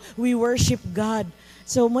 So, we worship God.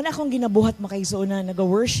 So, muna akong ginabuhat makaigsuunan,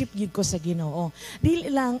 nag-worship gid ko sa Ginoo. Dili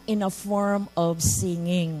lang in a form of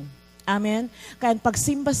singing. Amen? Kaya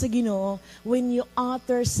pagsimba sa Ginoo, when you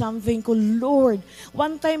utter something ko, Lord,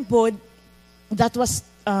 one time po, that was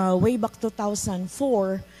way back 2004,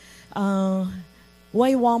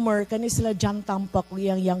 Waywamer, kani sila John Tampak,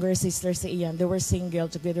 yung younger sister sa iyan. They were single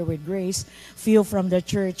together with Grace, few from the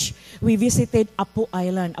church. We visited Apu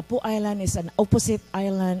Island. Apu Island is an opposite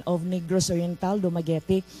island of Negros Oriental,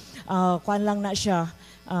 Dumaguete. Kuan lang na siya,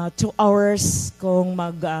 2 hours kung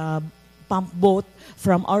pump boat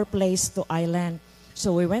from our place to island.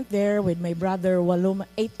 So we went there with my brother, 8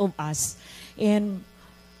 of us. And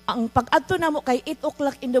ang pag-adto namo kay 8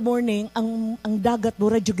 o'clock in the morning, ang dagat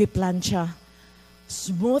mura jud plancha.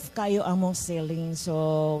 Smooth kayo among sailing.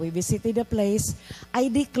 So we visited the place. I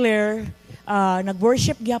declare,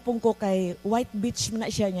 nag-worship gyapon ko kay White Beach na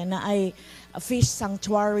siya niya na ay fish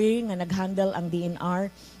sanctuary nga nag-handle ang DNR.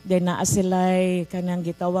 Then naa sila'y kanang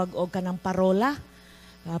gitawag o kanang parola.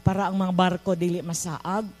 Para ang mga barko dili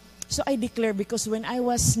masaag. So I declare, because when I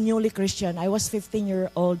was newly Christian, I was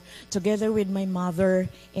 15-year-old, together with my mother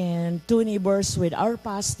and 2 neighbors with our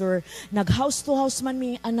pastor, nag-house to house man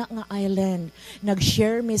mi anak nga island.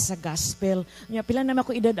 Nag-share mi sa gospel. Pila naman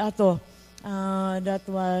ako edad ato? That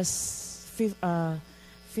was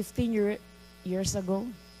 15 years ago.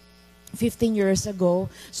 15 years ago.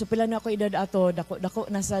 So pila na ako edad ato? Dako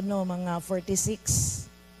nasa mga 46,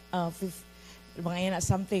 50, mga yan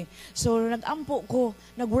something. So, nag-ampo ko,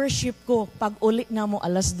 nag-worship ko. Pag uli na mo,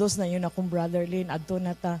 2:00 na yun akong brother Lynn, adto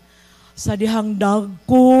na ta. Sa dihang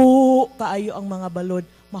dagko, kaayo ang mga balod.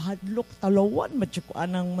 Mahadlok, talawan,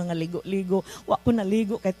 matsukuan ang mga ligo-ligo. Wa ko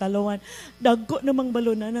naligo kay talawan. Dagko namang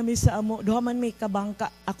balon na nami sa amo. Duha man may kabangka,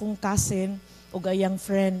 akong cousin, o gayang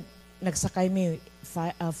friend, nagsakay mi,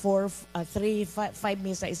 5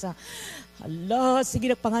 mi sa isa. Hala, sige,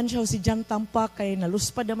 nagpangansyaw si Jan Tampak, kay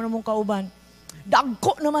naluspad naman mong kauban.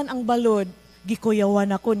 Dagko naman ang balod. Gikuyawan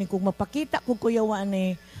ako ni kung mapakita kung kuyawan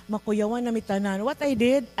makuyawan na mitanan. What I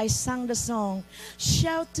did, I sang the song,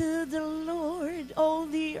 Shout to the Lord, all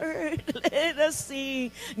the earth, let us sing.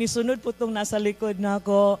 Nisunod po itong nasa likod na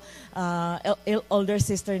ako, older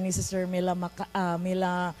sister ni Sister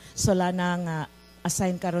Mila Solana nga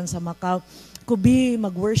assign karon sa Macau. Kubi,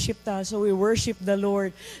 mag-worship ta. So we worship the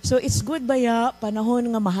Lord. So it's good baya, panahon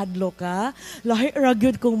nga mahadlo ka. Lahi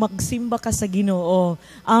ragyod kung magsimba ka sa Ginoo.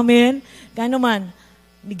 Amen? Kano man,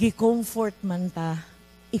 nigi-comfort man ta.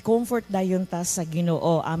 I-comfort dayon ta sa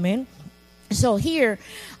Ginoo. Amen? So here,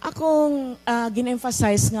 akong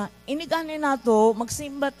gina-emphasize nga, inigani nato,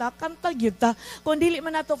 magsimba ta, kanta gyud ta. Kung dili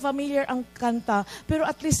man nato familiar ang kanta, pero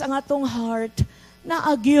at least ang atong heart,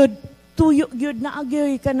 naagyod, tuyo gyud na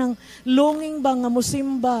agyoy ka ng longing ba nga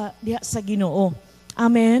mosimba diha sa Ginoo.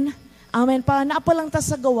 Amen. Amen. Pa naapa lang ta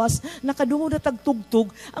sa gawas, nakadungog na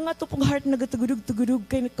tagtugtog, ang ato pong heart nagatugudug-tugudug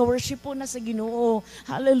kay ka-worship po na sa Ginoo.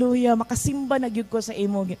 Hallelujah. Makasimba na gyud ko sa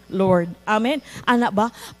imo, Lord. Amen. Ana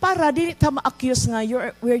ba? Para dili ta ma-accuse nga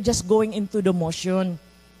we're just going into the motion.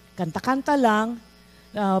 Kanta-kanta lang,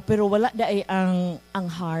 pero wala daay ang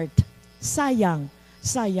heart. Sayang.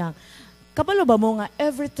 Kabalo ba mo nga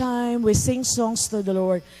every time we sing songs to the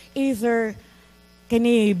Lord, either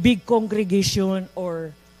kani big congregation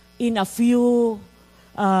or in a few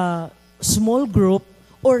small group,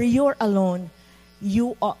 or you're alone,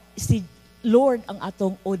 si Lord ang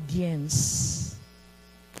atong audience.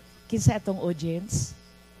 Kinsa atong audience?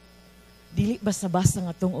 Dili basta-basta ang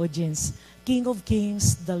atong audience. King of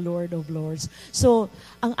Kings, the Lord of Lords. So,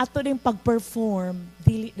 ang ato din pag-perform,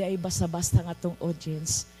 dili daay basta-basta ang atong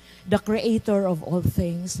audience. The Creator of all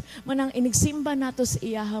things. Manang inigsimba nato sa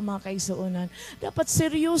iyaha mga kaigsuonan, dapat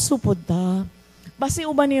seryoso po ta. Basi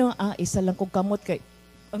uban niyo, isa lang kong kamot kay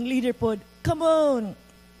ang leader po, come on,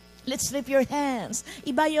 let's lift your hands.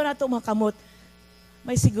 Ibayo na ito mga kamot.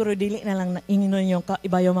 May siguro dili na lang inginon yung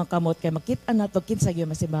ibayo mga kamot kay makita na ito, kinsa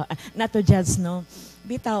yung masiba, nato judge, no?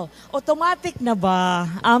 Bitaw, automatic na ba?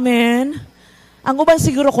 Amen? Ang uban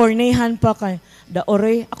siguro kornehan pa kay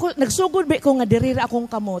daore. Ako, nagsugod ba ko nga dirira akong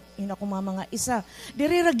kamot. Yun ako mga isa.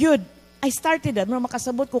 Dirira gyud. I started that.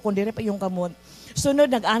 Makasabot ko kung dirira pa yung kamot. Sunod,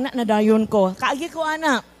 nag-anak na dayon ko. Kaagi ko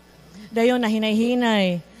anak. Dayon na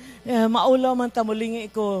hinay-hinay. Maulaw man tamulingi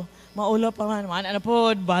ko. Maulaw pa man. Mana na po.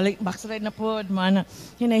 Backslide na po. Mana.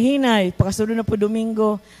 Hinay-hinay. Pakasunod na po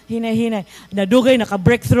Domingo. Hinay-hinay. Nadugay,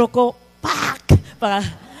 naka-breakthrough ko. Pak!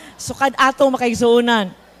 Sukad ato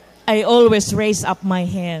makaigsuunan. I always raise up my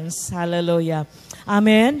hands. Hallelujah.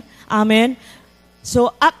 Amen? Amen?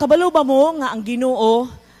 So, kabalo ba mo nga ang Ginoo,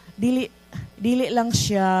 dili lang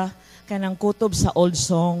siya kanang kutob sa old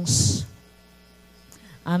songs.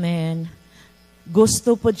 Amen.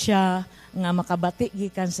 Gusto po siya nga makabati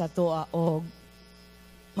gikan sa tuwa og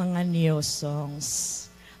mga new songs.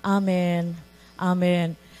 Amen.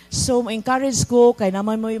 Amen. So, encourage ko, kay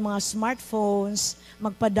naman mo yung mga smartphones,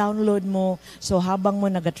 magpa-download mo. So, habang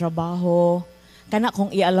mo nagatrabaho, kana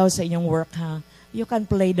kung i-allow sa inyong work, ha, you can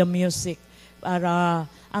play the music para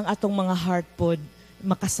ang atong mga heart pod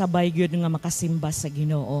makasabay gyud nga makasimba sa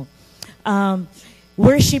Ginoo.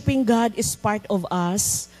 Worshiping God is part of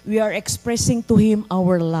us. We are expressing to Him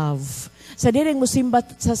our love. Sa direng musimba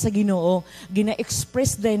sa Ginoo,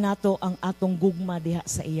 gina-express din nato ang atong gugma diha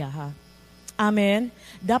sa iya, ha. Amen.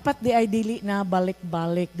 Dapat di ay dili na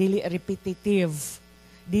balik-balik, dili repetitive,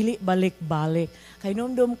 dili balik-balik. Kay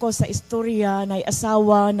numdum ko sa istorya na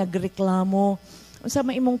asawa nagreklamo, unsa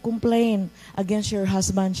may imong complain against your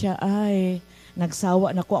husband, siya ay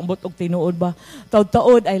nagsawa na ko ang butog tinuod ba.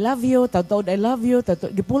 Taud-taud I love you, taud-taud I love you,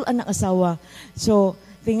 gipulan ang asawa. So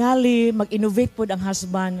tingali mag-innovate pod ang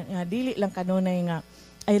husband nga dili lang kanunay nga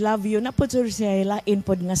I love you, na po siya lain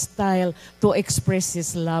po nga style to express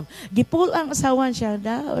his love. Gipul ang asawan siya,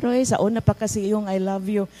 Roy, sa una pa kasi yung I love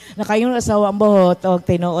you. Nakayong asawa ang buhot, o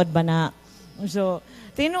tinuod ba na? So,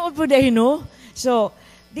 tinuod po dahil, no? So,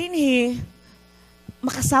 dinhi,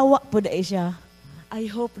 makasawa po dahil siya. I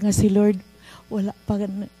hope nga si Lord, wala pa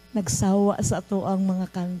nagsawa sa ato ang mga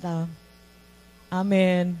kanta.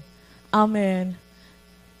 Amen. Amen.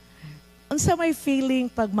 Unsa may feeling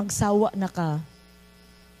pag magsawa na ka?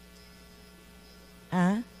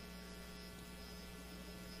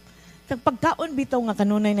 Pagkaon bitaw nga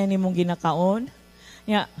kanunay na nimong ginakaon.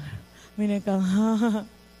 Minay ka,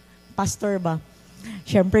 pastor ba?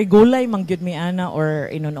 Siyempre, gulay, mangyud mi ana, or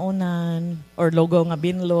inununan, or logo nga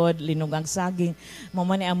binlod, linugang saging.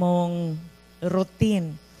 Mamani among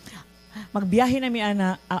routine. Magbiyahe na mi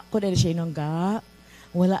ana, ako dahil siya inungga.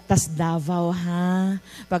 Wala tas Davao, ha?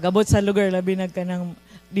 Pag-abot sa lugar, labi nagkanang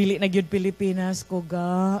dili na gyud Pilipinas,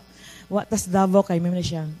 kuga. Watas Davao kay muna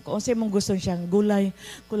siya. Kung sa mong gusto siyang gulay,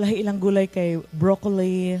 ilang gulay kay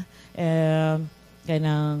broccoli, kay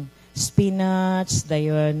ng spinach,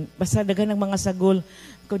 dayon. Basta dagan ng mga sagol.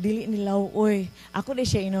 Ko dili nilaw, oy. Ako na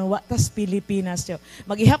siya watas Pilipinas. So,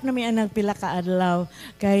 mag-ihap na may anang pila ka adlaw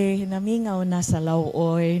kay namingaw na sa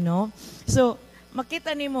lawoy, no? So,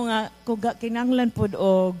 makita ni mo nga, kung kinanglan pod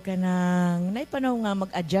og kanang, naipanaw nga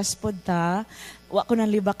mag-adjust pod ta, wa ko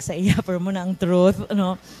nang libak sa iya, pero mo na ang truth,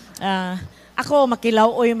 no? Ako,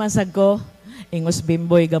 makilaw-oy masag ko. Ingos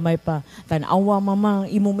bimboy, gamay pa. Tanawa, mama,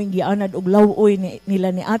 imuming gianad og law-oy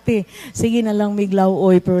nila ni ate. Sige na lang mig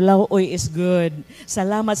law-oy, pero law-oy is good.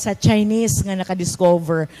 Salamat sa Chinese nga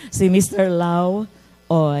nakadiscover si Mr.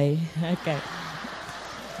 Law-oy. Okay.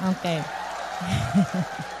 Okay.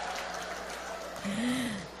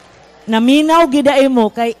 Naminaw gidaay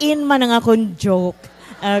mo, kay in man ang akong joke.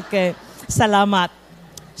 Okay. Salamat.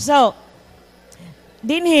 So,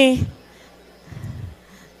 dinhi,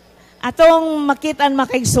 atong makitaan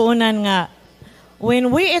makaigsuunan nga,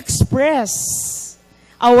 when we express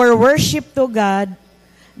our worship to God,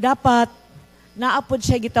 dapat naapod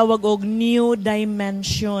siya gitawag og new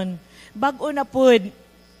dimension. Bag-o na pod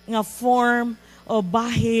nga form o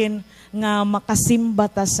bahin nga makasimba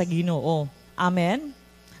ta sa Ginoo. Amen?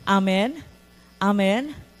 Amen?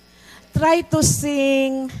 Amen? Try to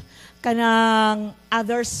sing kanang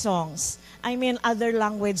other songs. I mean, other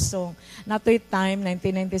language song. Natoy time,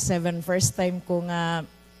 1997, first time ko nga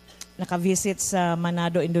nakavisit sa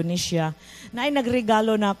Manado, Indonesia, na ay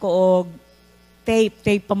nagregalo na ako og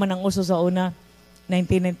tape pa man ang uso sa una.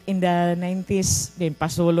 In the 90s, din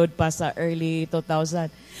pasulod pa sa early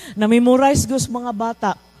 2000. Na-memorize gus mga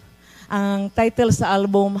bata. Ang title sa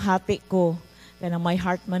album, Hati Ko, kaya My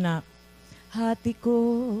Heart Man na, hati ko,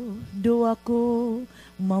 dua ko,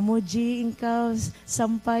 mamuji ingkau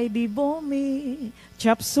sampai di bumi,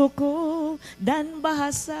 capsu ko dan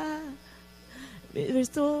bahasa.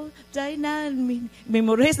 Ito,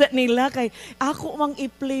 memorize that nila kay ako mang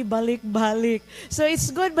i-play balik-balik. So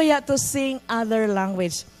it's good ba to sing other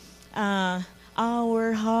language.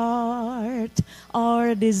 Our heart,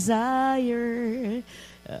 our desire,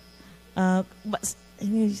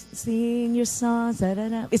 sing your songs.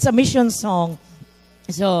 It's a mission song.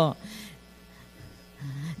 So,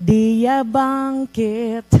 dia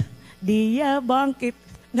bangkit.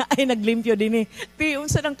 Nga ay naglimpyo din eh. Ti,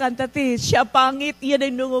 unsa ng kanta ti, siya pangit, iya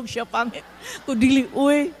din nungog, siya pangit. Kudili,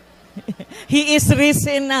 uy. He is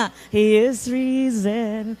risen na. He is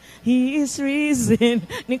risen. He is risen.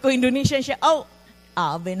 Niko Indonesian siya,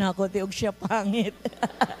 abe na ako, ti, og siya pangit.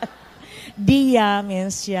 Dia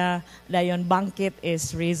means siya, dayon bangkit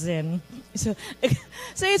is risen. So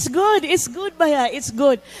it's good. It's good ba ya? It's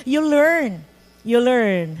good. You learn.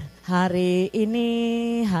 Hari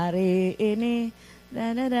ini.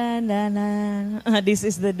 This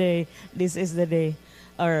is the day.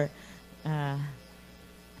 Or,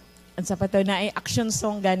 ang sa pato na ay action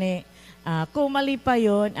song gani, kung mali pa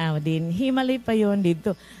yun, himali pa yun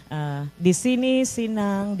dito. Di sini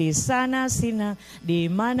sinang, di sana sinang, di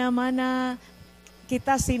mana-mana,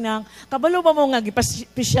 kita sinang. Kabalo ba mo nga,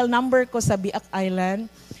 special number ko sa Biak Island,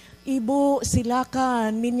 Ibu,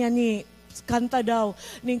 silakan, ninya ni, kanta daw.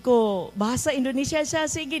 Ningko, bahasa Indonesia siya,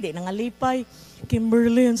 sige, di nangalipay.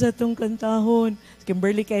 Kimberly ang sa itong kantahon.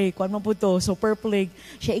 Kimberly kay, kuwan man po to, Super Plague.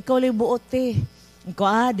 Siya, ikaw lang buot eh. Ko,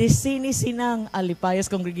 di sini sinang Alipayas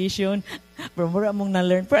Congregation. Pero mura mong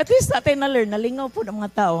na-learn. Pero at least natin na-learn. Nalingaw po ng mga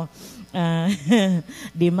tao.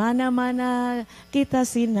 Di mana-mana kita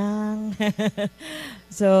sinang.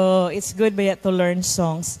 So, it's good ba to learn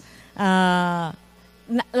songs.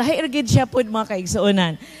 Lahi rigid siya po mga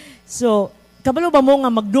kaigsuunan. So, kabalo ba mo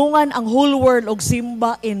nga magdungan ang whole world og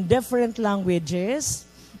simba in different languages?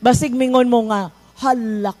 Basig mingon mo nga,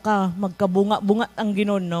 hala ka, magkabunga-bunga ang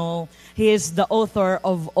Ginoo. No. He is the author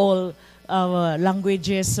of all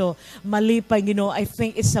languages. So, malipay Ginoo. I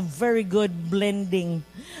think it's a very good blending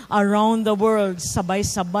around the world.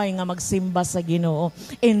 Sabay-sabay nga magsimba sa Ginoo.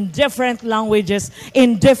 In different languages,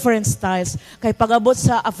 in different styles. Kay pag-abot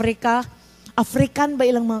sa Africa, African ba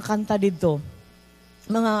ilang mga kanta dito?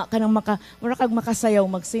 Mga kanang makasayaw,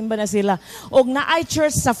 magsimba na sila. Og naay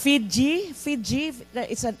church sa Fiji,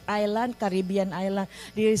 it's an island, Caribbean island,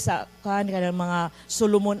 diri sa kanang mga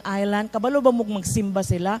Solomon Island. Kabalo ba mo magsimba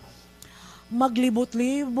sila?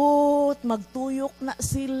 Maglibot-libot, magtuyok na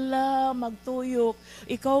sila, magtuyok.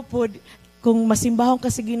 Ikaw po, kung masimbahon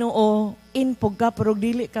ka sa Ginoo, inpog ka, pero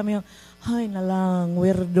dili kami, ay nalang,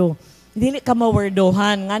 weirdo. Dili ka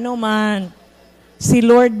mawerdohan, ngano man, si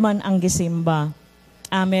Lord man ang gisimba.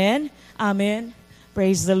 Amen? Amen?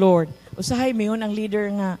 Praise the Lord. Usahay mo yun ang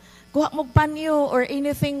leader nga, kuha mong panyo or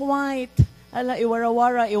anything white. Ala,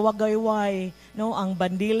 iwara-wara, iwagayway. No, ang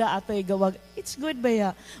bandila ato igawag. It's good ba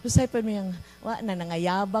ya? Usahay pa mo yung,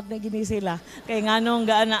 nangayabag na gini sila. Kaya nga nung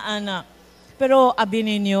gaana-ana. Pero abi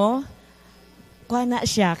ninyo, kuha na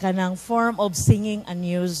siya kanang form of singing a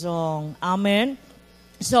new song. Amen?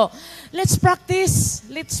 So, let's practice.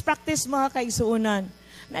 Let's practice mga kaigsuunan.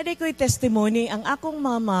 Naday ko'y testimony, ang akong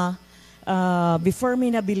mama, before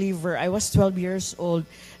me na believer, I was 12 years old,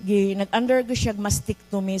 nag-undergo siya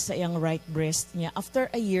mastectomy sa iyang right breast niya. After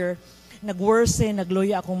a year, nag-worsen,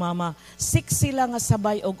 nagluya akong mama. 6 sila nga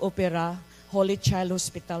sabay og opera, Holy Child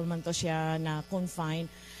Hospital man to siya na confined.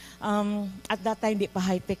 At that time, di pa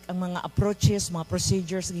high-tech ang mga approaches, mga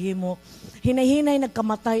procedures, gihimo. Hinay-hinay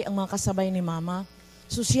nagkamatay ang mga kasabay ni mama.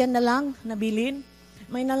 So siya na lang nabilin.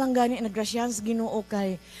 may nalanggani nagrasyan sa Ginoo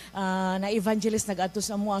kay na evangelist nag-adto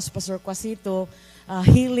sa amo as Pastor Quasito,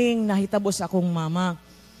 healing nahitabo sa akong mama.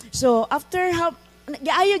 So after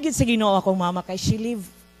giayo gid sa Ginoo akong mama kay she live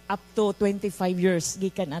up to 25 years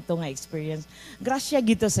gikan ato nga experience. Grasya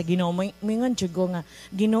gito sa Ginoo. Mingon jud ko nga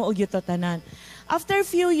Ginoo gyud to tanan. After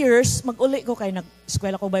few years, mag-uli ko kay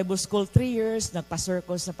nag-eskwela ko Bible School 3 years, nagpastor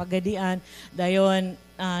ko sa Pagadian. Dayon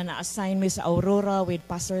na-assign me sa Aurora with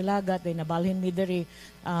Pastor Lagat, then nabalhin mi diri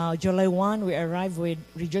July 1 we arrived with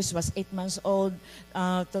Rejoice was 8 months old.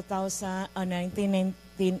 1983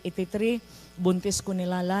 buntis ko ni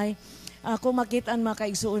Lalay. Ako makitaan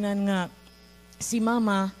makaigsuunan nga si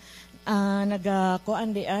Mama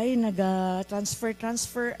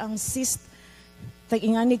transfer ang cyst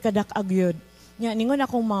tag-ingani kadak agyod. Nya ningon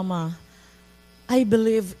akong mama, I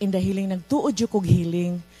believe in the healing. Nagtuod jud kog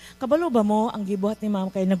healing. Kabalo ba mo ang gibuhat ni mama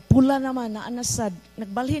kay nagpula naman na anasad,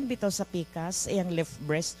 nagbalhin bitaw sa pikas iyang left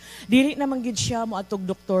breast. Dili naman gid siya mo atog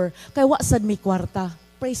doktor kay wa sad mi kwarta.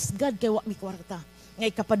 Praise God kay wa mi kwarta. Ngay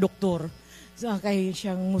kapadoktor. Kay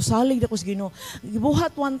siyang musalig dako sa Ginoo.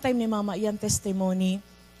 Gibuhat one time ni mama iyang testimony.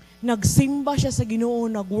 Nagsimba siya sa Ginoo,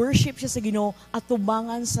 nag-worship siya sa Ginoo,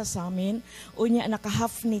 atubangan sa samin. Unya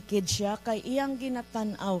naka-half naked siya kay iyang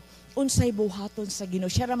ginatanaw unsay buhaton sa Ginoo.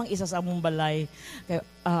 Siya ramang isa sa among balay. Kay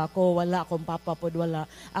ako wala, akong papa pod wala.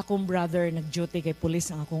 Akong brother nag-duty kay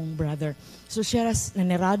pulis ang akong brother. So siya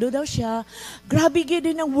nanerado daw siya. Grabe gyud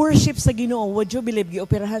din ang worship sa Ginoo. Would you believe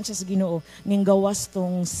gioperahan siya sa Ginoo ning gawas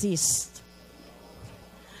tong cyst.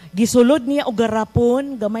 Gisulod niya og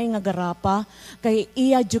garapon, gamay nga garapa, kay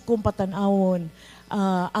iya jud kong patanawon.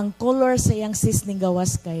 Ang color sa iyang cyst ning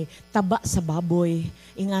gawas kay taba sa baboy,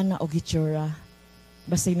 ingana og gitsura.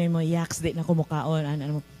 Basta yun mo yaks, di na kumukaon.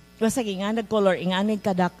 Basta ingana color, ingana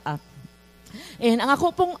kadak-up. And ang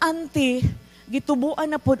ako pong auntie,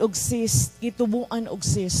 gitubuan na pod og cyst, gitubuan og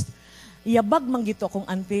cyst. Yabag man gito akong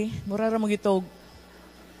auntie, murara mo gito.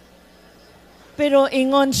 Pero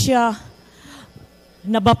ingon siya,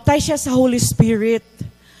 nabaptize siya sa Holy Spirit.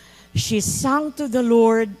 She sang to the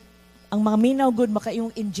Lord. Ang mga minaw good maka yung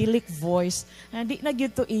angelic voice. Hindi na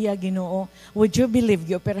gyud iya Ginoo. Would you believe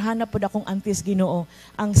gioperahan na pud akong antis Ginoo.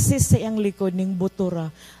 Ang sis sa iyang likod ning butura.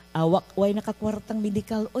 Way nakakwartang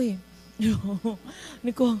medical. Oy.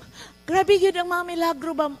 Niko, grabe gyud ang mga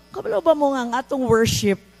milagro ba? Kabalo ba mo nga ang atong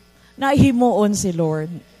worship nahimuon si Lord.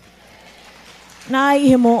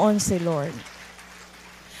 Nahimuon si Lord.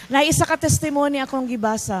 Na isa ka testimony akong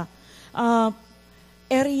gibasa.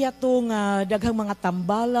 Area to nga daghang mga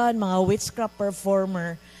tambalan, mga witchcraft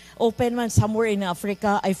performer. Open man somewhere in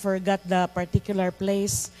Africa, I forgot the particular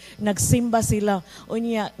place. Nagsimba sila.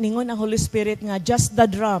 Unya, ningon ang Holy Spirit nga, just the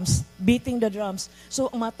drums, beating the drums.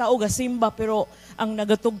 So, ang mga tao gasimba, pero ang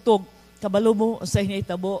nagatugtog, kabalo mo sa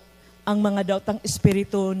initabo, ang mga daotang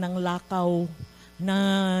espiritu ng lakaw,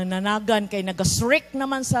 na nanagan kay nagasrik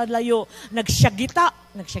naman sa layo, nagsyagita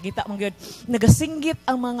man gyud, nagasinggit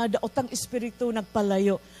ang mga daotang espiritu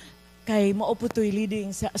nagpalayo kay mauputoy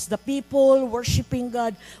leading as the people worshiping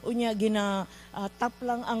God. Unya gina tap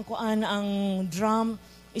lang ang kuan ang drum,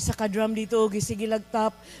 isa ka drum dito gisigilag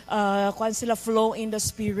tap, kuan sila flow in the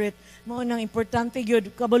spirit. Mao nang importante gyud.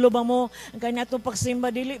 Kabalo ba mo ang kanatong pagsimba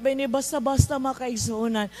dili ba ni basta-basta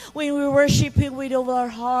makaigsuonan. When we worship Him with all our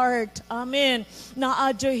heart, amen,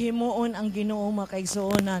 naadyo himuon ang Ginoo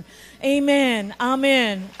makaigsuonan. Amen,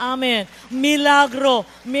 amen, amen. Milagro,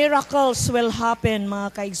 miracles will happen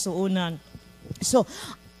mga kaigsuonan. So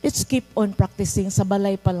let's keep on practicing sa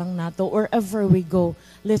balay pa lang nato, wherever we go,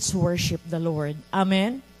 let's worship the Lord.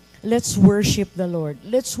 Amen. Let's worship the Lord.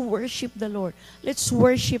 Let's worship the Lord. Let's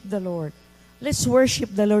worship the Lord. Let's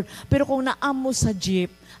worship the Lord. Pero kung naamo sa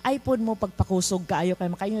jeep, ay pod mo pagpakusog kaayo kay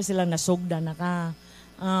makayo silang nasugda na ka.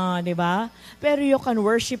 Di ba? Pero you can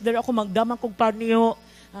worship the Lord. Ako magdamang kong parniyo.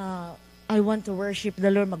 I want to worship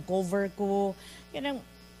the Lord. Mag-cover ko. Yan ang,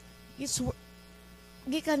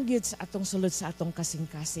 gikan gyud sa atong sulod sa atong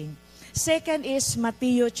kasing-kasing. Second is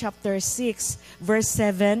Matthew chapter 6, verse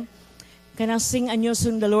 7. Kanang sing anyo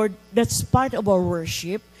sung the Lord. That's part of our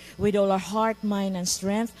worship with all our heart, mind, and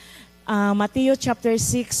strength. Matthew chapter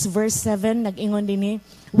 6, verse 7, nag-ingon din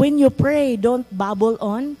when you pray, don't babble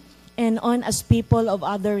on and on as people of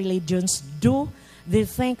other religions do. They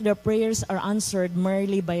think their prayers are answered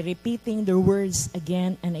merely by repeating their words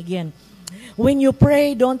again and again. When you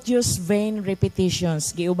pray, don't use vain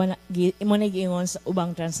repetitions. Imo na giingon sa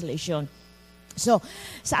ubang translation. So,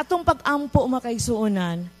 sa atong pag-ampo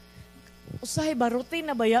makaigsuonan, usahay ba, routine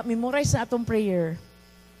na ba ya? Memorize sa atong prayer.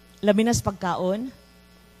 Labinas pagkaon.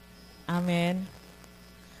 Amen.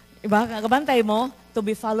 Iba, kabantay mo, to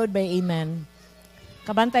be followed by amen.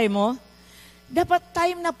 Kabantay mo. dapat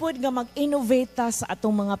time na po nga mag-innovate ta sa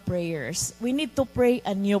atong mga prayers. We need to pray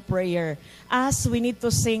a new prayer. As we need to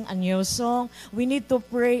sing a new song, we need to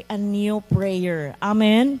pray a new prayer.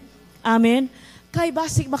 Amen? Amen? Kay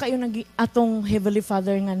basig ba kayo ng atong Heavenly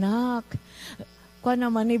Father nga anak? Kuha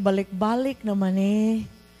naman balik-balik naman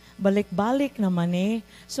balik-balik naman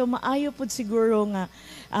So maayo po siguro nga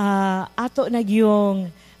ato yung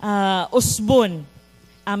usbon.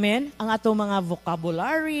 Amen? Ang atong mga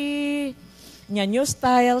vocabulary, new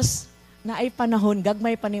styles, na ay panahon,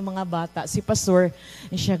 gagmay pa ni mga bata. Si Pastor,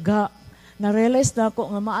 siya na-realize na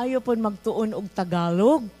ako nga maayo po magtuon og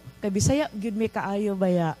Tagalog. Kay Bisaya, gyud may kaayo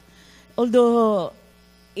baya. Although,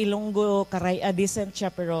 Ilonggo, Karaya, decent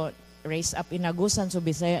siya, pero raised up in Agusan, so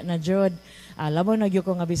Bisaya na jud. Alam mo, nagyo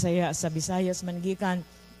ko nga Bisaya sa Visayas, Mangikan.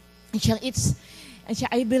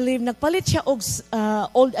 I believe, nagpalit siya og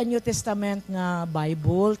Old and New Testament nga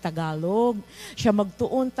Bible, Tagalog. Siya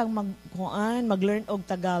magtuon tang mag-learn og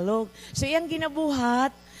Tagalog. So iyang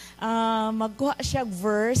ginabuhat, magkuha siya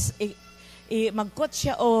verse, mag-quote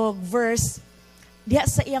siya og verse diya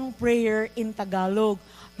sa iyang prayer in Tagalog.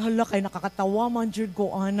 Hala, kay nakakatawa man jud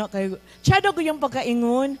ko ana kay chado ko yung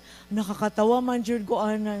pagkaingon, nakakatawa man jud ko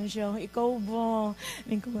ana siya. Ikaw ba?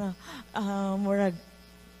 Ningko nga murag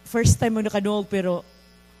first time mo nakadungog pero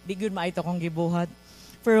di gyud maayo kong gibuhat.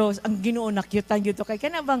 Pero ang Ginoo nakyutan gyud to kay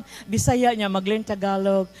kana bang Bisaya niya mag-learn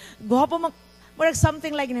Tagalog. Guwapo murag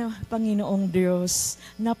something like na Panginoong Diyos,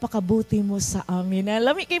 napakabuti mo sa amin.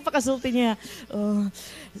 Lami kay pakasulti niya.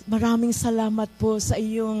 Maraming salamat po sa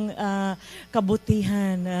iyong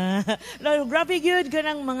kabutihan. Grabe gyud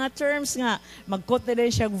ganang mga terms nga. Mag-quote na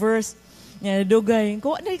din siya verse. Dugay.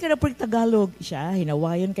 Kuha na ka na po Tagalog. Siya,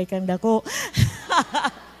 hinawayan kay kanda ko.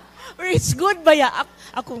 It's good ba ya?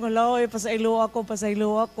 Ako ngalaw, pasaylo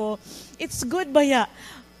ako. It's good ba ya?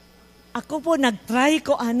 Ako po, nag-try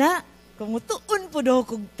ko, ana. Kumutuon po daw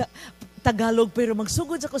kong Tagalog, pero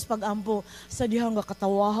magsugod sa kus pag-ampo. Sa dihang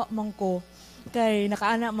katawaha man ko. Kay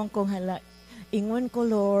nakaana man kong hala. Ingon ko,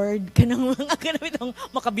 Lord, kanang mga kanang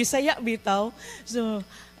makabisaya bitaw. So,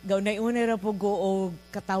 gaunay-unay ra po go o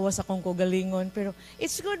katawa sa kong kogalingon. Pero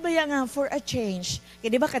it's good ba ya nga for a change? Kaya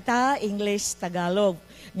di ba kata English, Tagalog?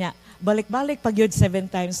 Nya, balik-balik pag yun 7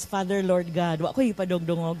 times, Father, Lord God. Wa ko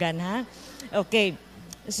ipadugdungogan, ha? Okay.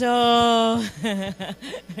 So,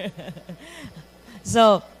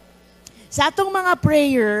 sa atong mga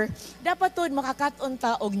prayer, dapat to makakaton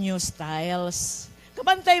ta og new styles.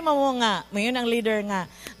 Kabantay mo nga, mayon ang leader nga,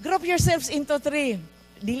 group yourselves into 3.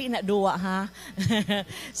 Dili na duwa, ha?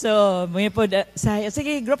 So, may po,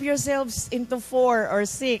 sige, group yourselves into 4 or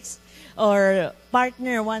 6 or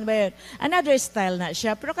partner, one by one. Another style na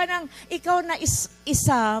siya. Pero kanang ikaw na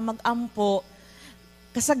isa mag-ampo,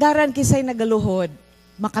 kasagaran kisay nagaluhod,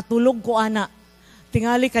 makatulog ko ana.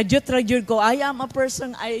 Tingali ka, jud ko, I am a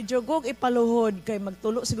person, I jugog ipaluhod, kay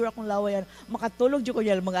magtulog, siguro akong lawayan, makatulog jud ko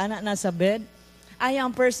yan, mag-ana na sa bed. I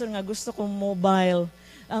am person nga gusto kong mobile.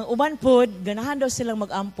 Ang uban pod, ganahan daw silang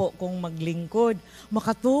mag-ampo kung maglingkod.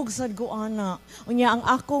 Makatug sad ko ana. Unya ang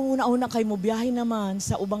ako una-una kay mo biyahe naman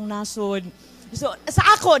sa ubang nasod. So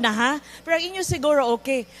sa ako na ha. Pero inyo siguro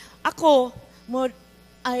okay. Ako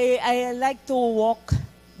I like to walk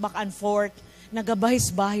back and forth.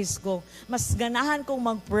 Nagabahis-bahis ko. Mas ganahan kong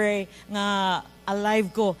mag-pray nga alive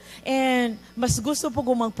ko. And mas gusto po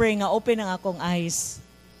kong mag-pray nga open ang akong eyes.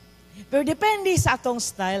 Pero depende sa atong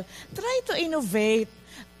style, try to innovate.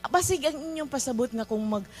 Basig ang inyong pasabot nga kung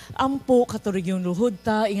mag-ampo, katurig yung luhod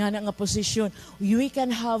ta, ingana nga posisyon, we can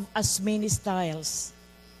have as many styles.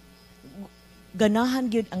 Ganahan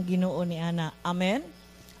yun ang Ginoo ni Ana. Amen?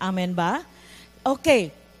 Amen ba? Okay.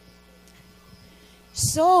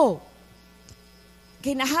 So,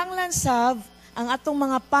 kinahanglan sab ang atong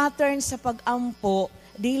mga pattern sa pag-ampo,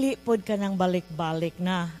 dili pod ka nang balik-balik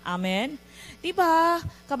na. Amen? Diba,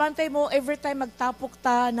 kabantay mo, every time magtapok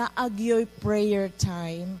ta na agyoy prayer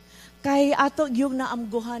time, kay ato yung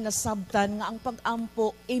naamguhan na sabtan nga ang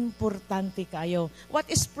pag-ampo, importante kayo. What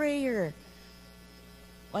is prayer?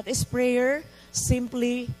 What is prayer?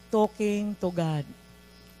 Simply talking to God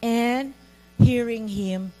and hearing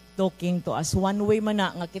Him talking to us. One way man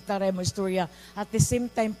na nga kita rin mo istorya. At the same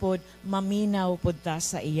time po, maminaw po ta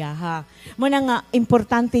sa iyaha. Muna nga,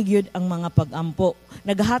 importante yun ang mga pag-ampo.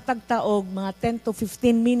 Naghatag taog mga 10 to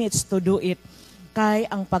 15 minutes to do it. Kay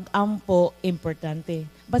ang pag-ampo, importante.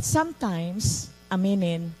 But sometimes,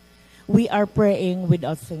 aminin, we are praying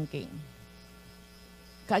without thinking.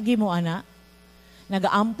 Kaagi mo, ana?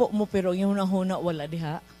 Nag-aampo mo pero yung nahuna wala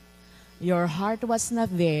diha. Your heart was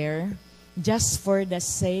not there just for the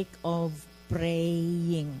sake of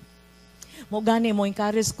praying. Mo gani mo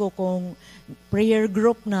encourage ko kung prayer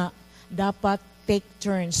group na dapat take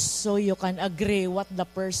turns so you can agree what the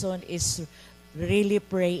person is really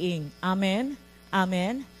praying. Amen?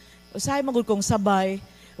 Amen? Usahay magud kong sabay,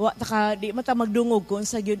 di mata magdungog kung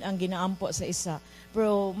sa yun ang ginaampo sa isa.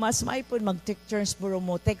 Pero mas maipon mag-take turns pero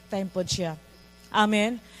mo, take time po siya.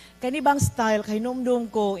 Amen? Kanibang style, kay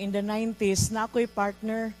numdum ko in the 90s na ako'y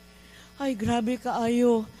partner. Ay, grabe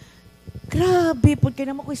kaayo. Grabe po,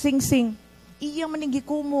 kaya naman ako'y sing-sing. Iya maninggi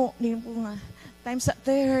kumo. Ngayon po nga, times sa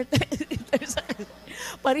third.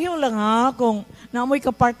 Pareho lang ha, kung naamoy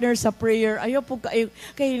ka partner sa prayer, ayaw po kayo,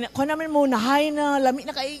 kaya kung namin mo, nahay na, lami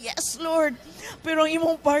na kayo, yes Lord. Pero ang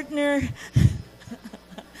imong partner,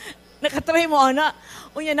 nakatry mo, ana,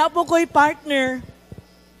 unya na po ko'y partner,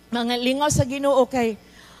 mga lingaw sa Ginoo kay,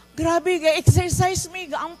 grabe, ga-exercise me,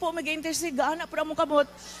 gaampo, mag-intercede, gaana, para mo kamot.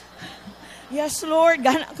 Yes Lord,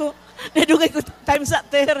 gaana ko, nadugay ko time sa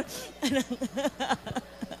ter.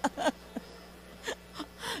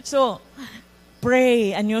 So,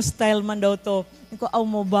 pray, a new style man daw to. Ko, aw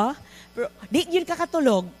mo ba? Pero, di yun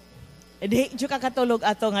kakatulog. Di yun kakatulog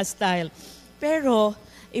ato nga style. Pero,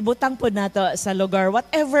 ibutang po nato sa lugar,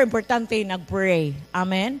 whatever importante, nag-pray.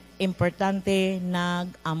 Amen? Importante,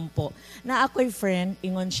 nag-ampo. Na ako'y friend,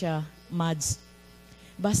 ingon siya, Mads,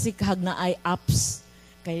 basic hag na ay apps.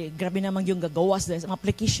 Kay, grabe naman yung gagawas. Ang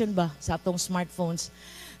application ba sa atong smartphones.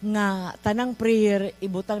 Nga, tanang prayer,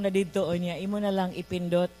 ibutang na dito o niya, imo na lang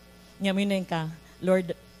ipindot. Nya, minun ka,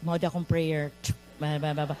 Lord, mao di akong prayer.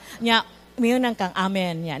 Nya, minun kang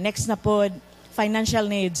amen. Nya, next na po, financial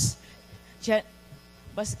needs. Siya,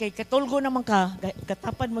 bas kay katulgo naman ka,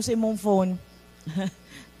 katapad mo sa imong phone.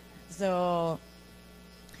 So,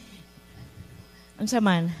 unsa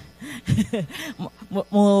man?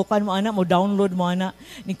 mo download mo ana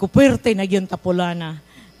ni kuperte na gyud tapulana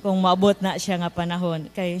kung maabot na siya nga panahon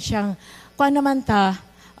kay siyang kuan naman ta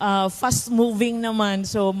fast moving naman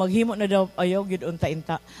so maghimo na daw ayaw gyud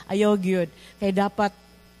unta-inta ayaw gyud kay dapat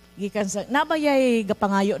gikan sa nabayay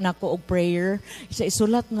gapangayo nako og prayer sa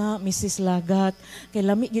isulat nga Mrs. Lagat kay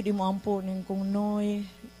lami gyud imo ampo ning kung noy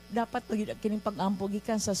dapat gyud kining pag-ampo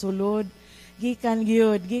gikan sa sulod gikan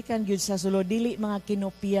gyud sa sulod dili mga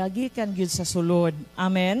kinopia gikan gyud sa sulod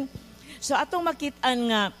amen so atong makit-an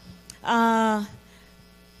nga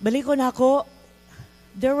balikon ako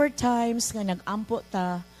there were times nga nag-ampo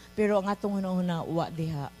ta pero ang atong hunahuna wa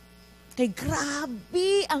diha kay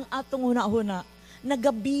grabe ang atong hunahuna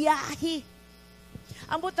nagabiyahe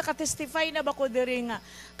ambot naka-testify na ba ko diri nga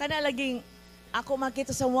kana laging ako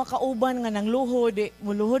makita sa mga kauban nga nang luhod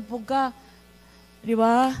muluhod pug ka di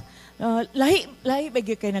ba lahi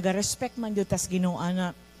bagay kay naga-respect man yun tas Ginoo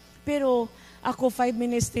ana. Pero ako 5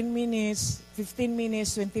 minutes, 10 minutes, 15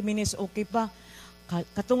 minutes, 20 minutes, okay pa.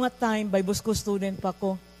 Katungat time, Bible school student pa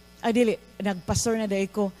ko. Dili, nagpastor na dahi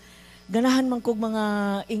ko. Ganahan man kog mga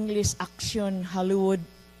English action, Hollywood.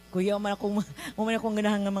 Kuya, man akong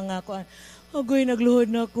ganahan nga mga kuan. Agoy, nagluhod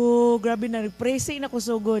na ko. Grabe na, nag-praising na ko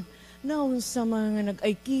so good. Naun sa mga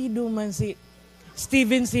nag-aikido man si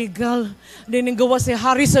Steven Seagal. Then yung gawa si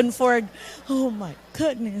Harrison Ford. Oh my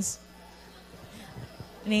goodness.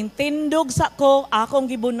 Nintindog sa ko, akong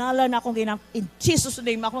gibunalan, akong ginan, in Jesus'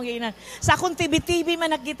 name, akong ginan. Sa akong TV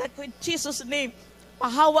man nakita ko, in Jesus' name.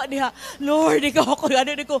 Pahawa diha, Lord, ikaw ako,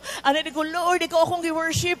 ano di ko, Lord, ikaw akong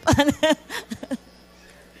gi-worship.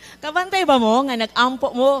 Kabantay ba mo, nga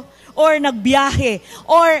nag-ampo mo, or nagbiyahe,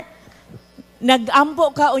 or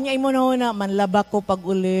nag-ampo ka, unyay mo na manlaba ko pag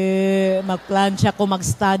uli, magplansya ko,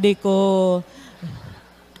 mag-study ko,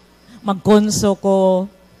 magkonso ko,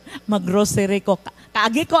 mag-grocery ko.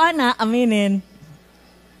 Kaagi ko, ana, aminin.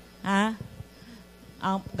 Ha?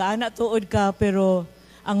 Gaana tuod ka, pero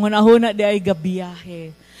ang hunahuna di ay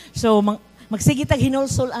gabiyahe. So, magsige tag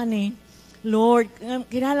hinulsol, ani. Lord,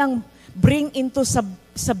 kinalang bring into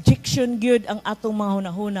subjection gyud ang atong mga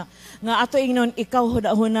hunahuna. Nga ato ingnon ikaw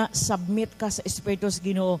hunahuna submit ka sa Espiritu sa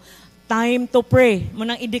Ginoo. Time to pray.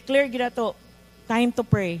 Munang i-declare gyud ato. Time to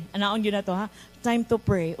pray. Anaon gyud ato ha. Time to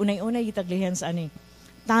pray. Unay-unay gitaglihan sa ani.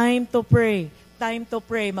 Time to pray. Time to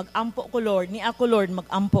pray. Mag-ampo ko Lord. Ni ako Lord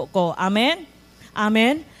mag-ampo ko. Amen.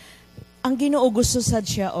 Amen. Ang Ginoo gusto sad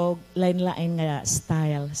siya og lain-lain nga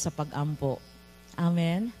style sa pag-ampo.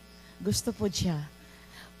 Amen. Gusto po siya.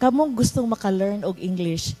 Kamong gustong maka-learn og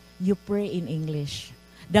English, you pray in English.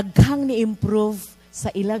 Daghang ni-improve sa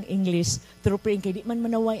ilang English through praying kay di man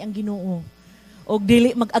manaway ang Ginoo. Og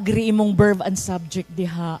dili mag-agree imong verb and subject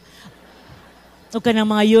diha. O kanang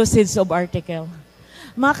mga usage of article.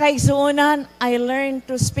 Mga kaigsuonan, I learned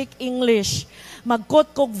to speak English. Magkot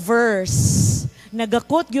kog verse.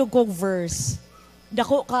 Nagakot gyud kog verse.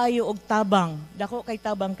 Dako kayo og tabang. Dako kay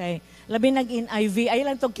tabang kay labi nag in IV. Ay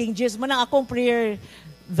lang to King Jesus. Manang akong prayer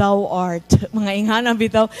thou art. Mga inghanan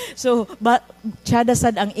bitaw. So, tsada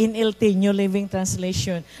sad ang NLT, New Living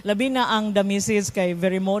Translation. Labi na ang the message kay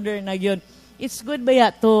very modern na yun. It's good ba ya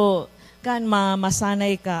to kan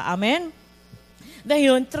masanay ka. Amen?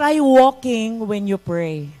 Dayon, try walking when you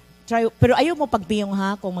pray. Pero ayaw mo pagpiyong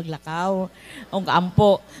ha kung maglakaw o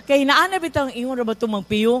kaampo. Kay naana bitaw ang ingon ra ba itong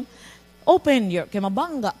magpiyong? Open your, kay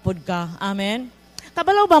mabangga pod ka. Amen?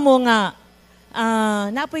 Kabalaw ba mo nga,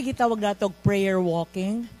 napoy gitawag natog prayer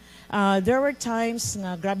walking. There were times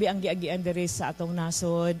nga grabe ang giagian diri sa atong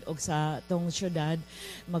nasod o sa atong syudad.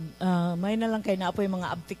 May na lang kay napoy mga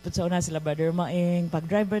abtik pud sa una sila Brother Maing,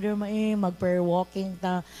 pag-drive Brother Maing, mag-prayer walking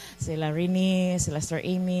ta, sila Rini, sila Sir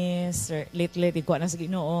Amy, Sir Lit iko na sa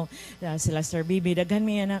Ginoo, sila Sir Bibi, daghan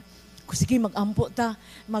mi na. Sige, mag-ampo ta,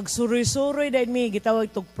 magsuroy-suroy dahil mi,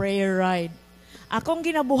 gitawag itong prayer ride. Akong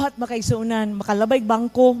ginabuhat makaisunan, makalabay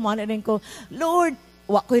bangko, mana din ko, Lord,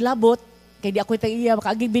 wa ko'y labot, kaya di ako'y tagiya,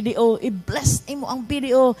 makaaging video, i-bless mo ang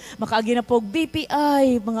video, makaaging na po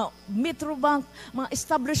BPI, mga Metrobank, mga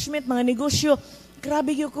establishment, mga negosyo,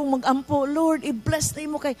 grabe yung kong mag-ampo, Lord, i-bless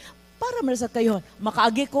mo kay, para marasa kayo,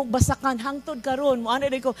 makaagi ko basakan, hangtod karon, mo ano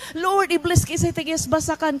din ko, Lord, i-bless kayo sa tigis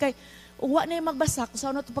basakan kay, uwa na yung magbasak,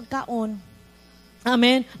 saan na ito pagkaon.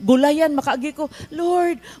 Amen. Gulayan, makaagi ko,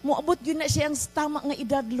 Lord, muabot yun na siya ang tama nga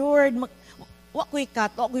edad, Lord. Wa ko'y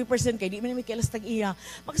cut, wa ko'y percent kay, di man may kailas tag-iya.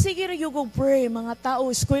 Magsige rin yung pray, mga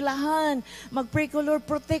tao, eskwelahan, mag-pray ko, Lord,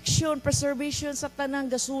 protection, preservation sa tanang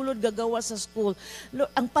gasulod, gagawa sa school.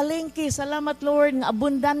 Lord, ang palengke, salamat, Lord, nga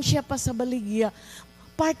abundansya pa sa baligya.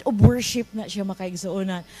 Part of worship na siya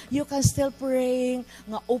makaigsuunan. You can still praying,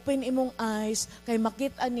 nga open imong eyes, kay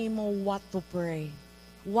makita nimo what to pray.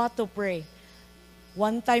 What to pray.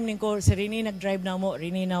 One time ningko, si Rini nag-drive na mo,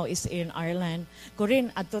 Rini now is in Ireland.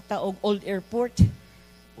 Kurin, adto taog Old Airport,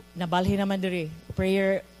 nabalhin naman diri,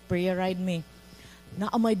 prayer ride me.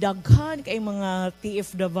 Naamay daghan kay mga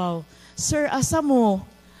TF Davao. Sir, asa mo?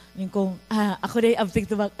 Ningko, ako day abtik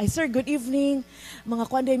tubag. Ay sir, good evening. Mga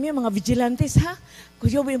kuanday mi, mga vigilantes ha.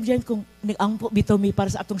 Kuya ba yung kung nag-ampo bitaw mi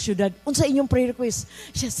para sa atong syudad. Unsa inyong prayer request?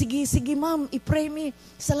 Siya, sige ma'am, i-pray mi.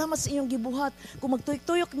 Salamat sa inyong gibuhat. Kung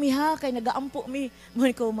magtuyok-tuyok mi ha, kay nag-aampo mi.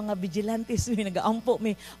 Mga vigilantes mi, nag-aampo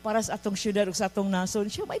mi para sa atong syudad o sa atong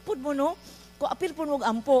nason. Siya, maipod mo no? Kung apil po mo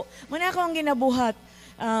ampo. Muna ako ang ginabuhat.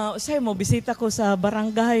 Say mo, bisita ko sa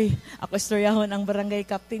barangay. Ako istoryahon ang barangay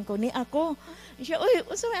captain ko. Ni ako, siya, uy,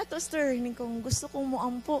 usa may ato, sir. Kung gusto kong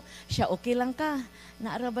muampo, siya, okay lang ka.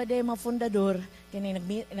 Naaraba day mga fundador. Kaya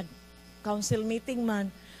nag-council meeting man.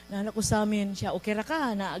 Naanak ko sa amin, siya, okay ra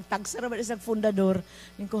ka. Naagtagsara ba sa fundador.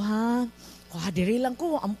 Ko, ha? Diri lang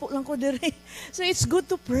ko. Ampo lang ko diri. So it's good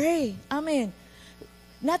to pray. Amen.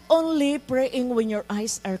 Not only praying when your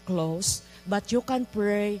eyes are closed, but you can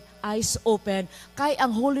pray eyes open. Kay ang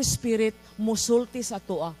Holy Spirit musulti sa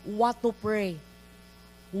tuwa. What to pray.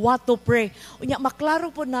 What to pray. Unya, maklaro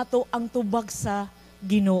po nato ang tubag sa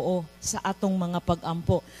Ginoo sa atong mga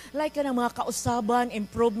pag-ampo. Like ka ng mga kausaban,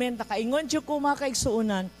 improvement, nakaingon dyan ko mga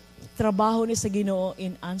kaigsuunan, trabaho ni sa Ginoo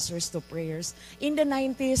in answers to prayers. In the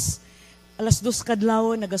 90s, alas 2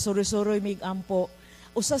 kadlaw, nagasuro-suroy mig ampo.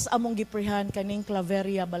 Usas among giprihan, kaning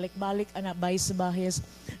Claveria, balik-balik, bahis.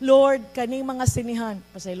 Lord, kaning mga sinihan,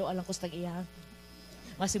 pasaylo alang ko stag iya.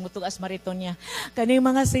 Masimutog as mariton niya. Kaning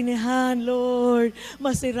mga sinihan, Lord,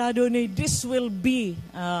 masirado ni this will be.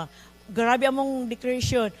 Grabe among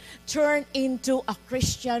declaration. Turn into a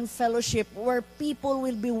Christian fellowship where people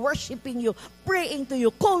will be worshiping you, praying to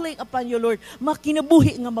you, calling upon you, Lord.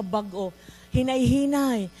 Makinabuhi nga mabago.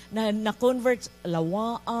 Hinay-hinay na convert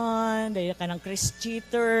Lawaan, dahil ka ng Chris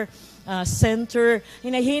Cheater, Center,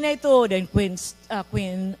 hinay-hinay to, then Queen's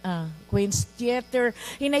Theater,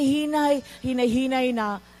 hinay-hinay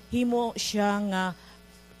na himo siyang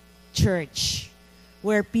church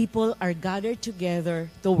where people are gathered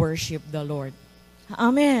together to worship the Lord.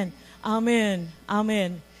 Amen. Amen.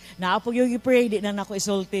 Amen. Naapog yung i-pray, di na nako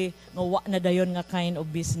isulti, nga na dayon nga kind of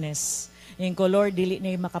business. Yung ko, Lord, dili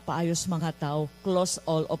na yung makapaayos mga tao. Close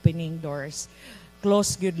all opening doors.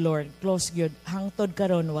 Close good, Lord. Close good. Hangtod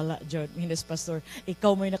karon wala, Jod. Hindes, Pastor.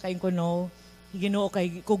 Ikaw mo yung nakain ko, no? Ginoo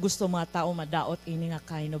kay ko gusto mga tao madaot ini nga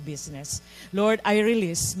kind of business. Lord, I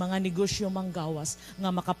release mga negosyo manggawas nga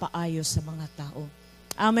makapaayos sa mga tao.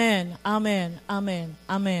 Amen. Amen. Amen.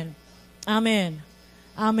 Amen. Amen.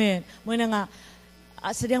 Amen. Muna nga,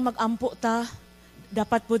 sadyang mag-ampo ta,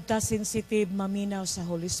 dapat po ta sensitive, maminaw sa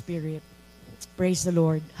Holy Spirit. Praise the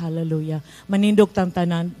Lord. Hallelujah. Manindog tang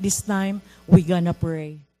tanan. This time, we gonna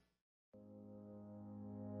pray.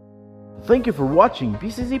 Thank you for watching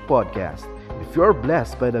PCC Podcast. If you are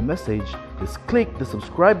blessed by the message, just click the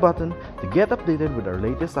subscribe button to get updated with our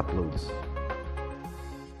latest uploads.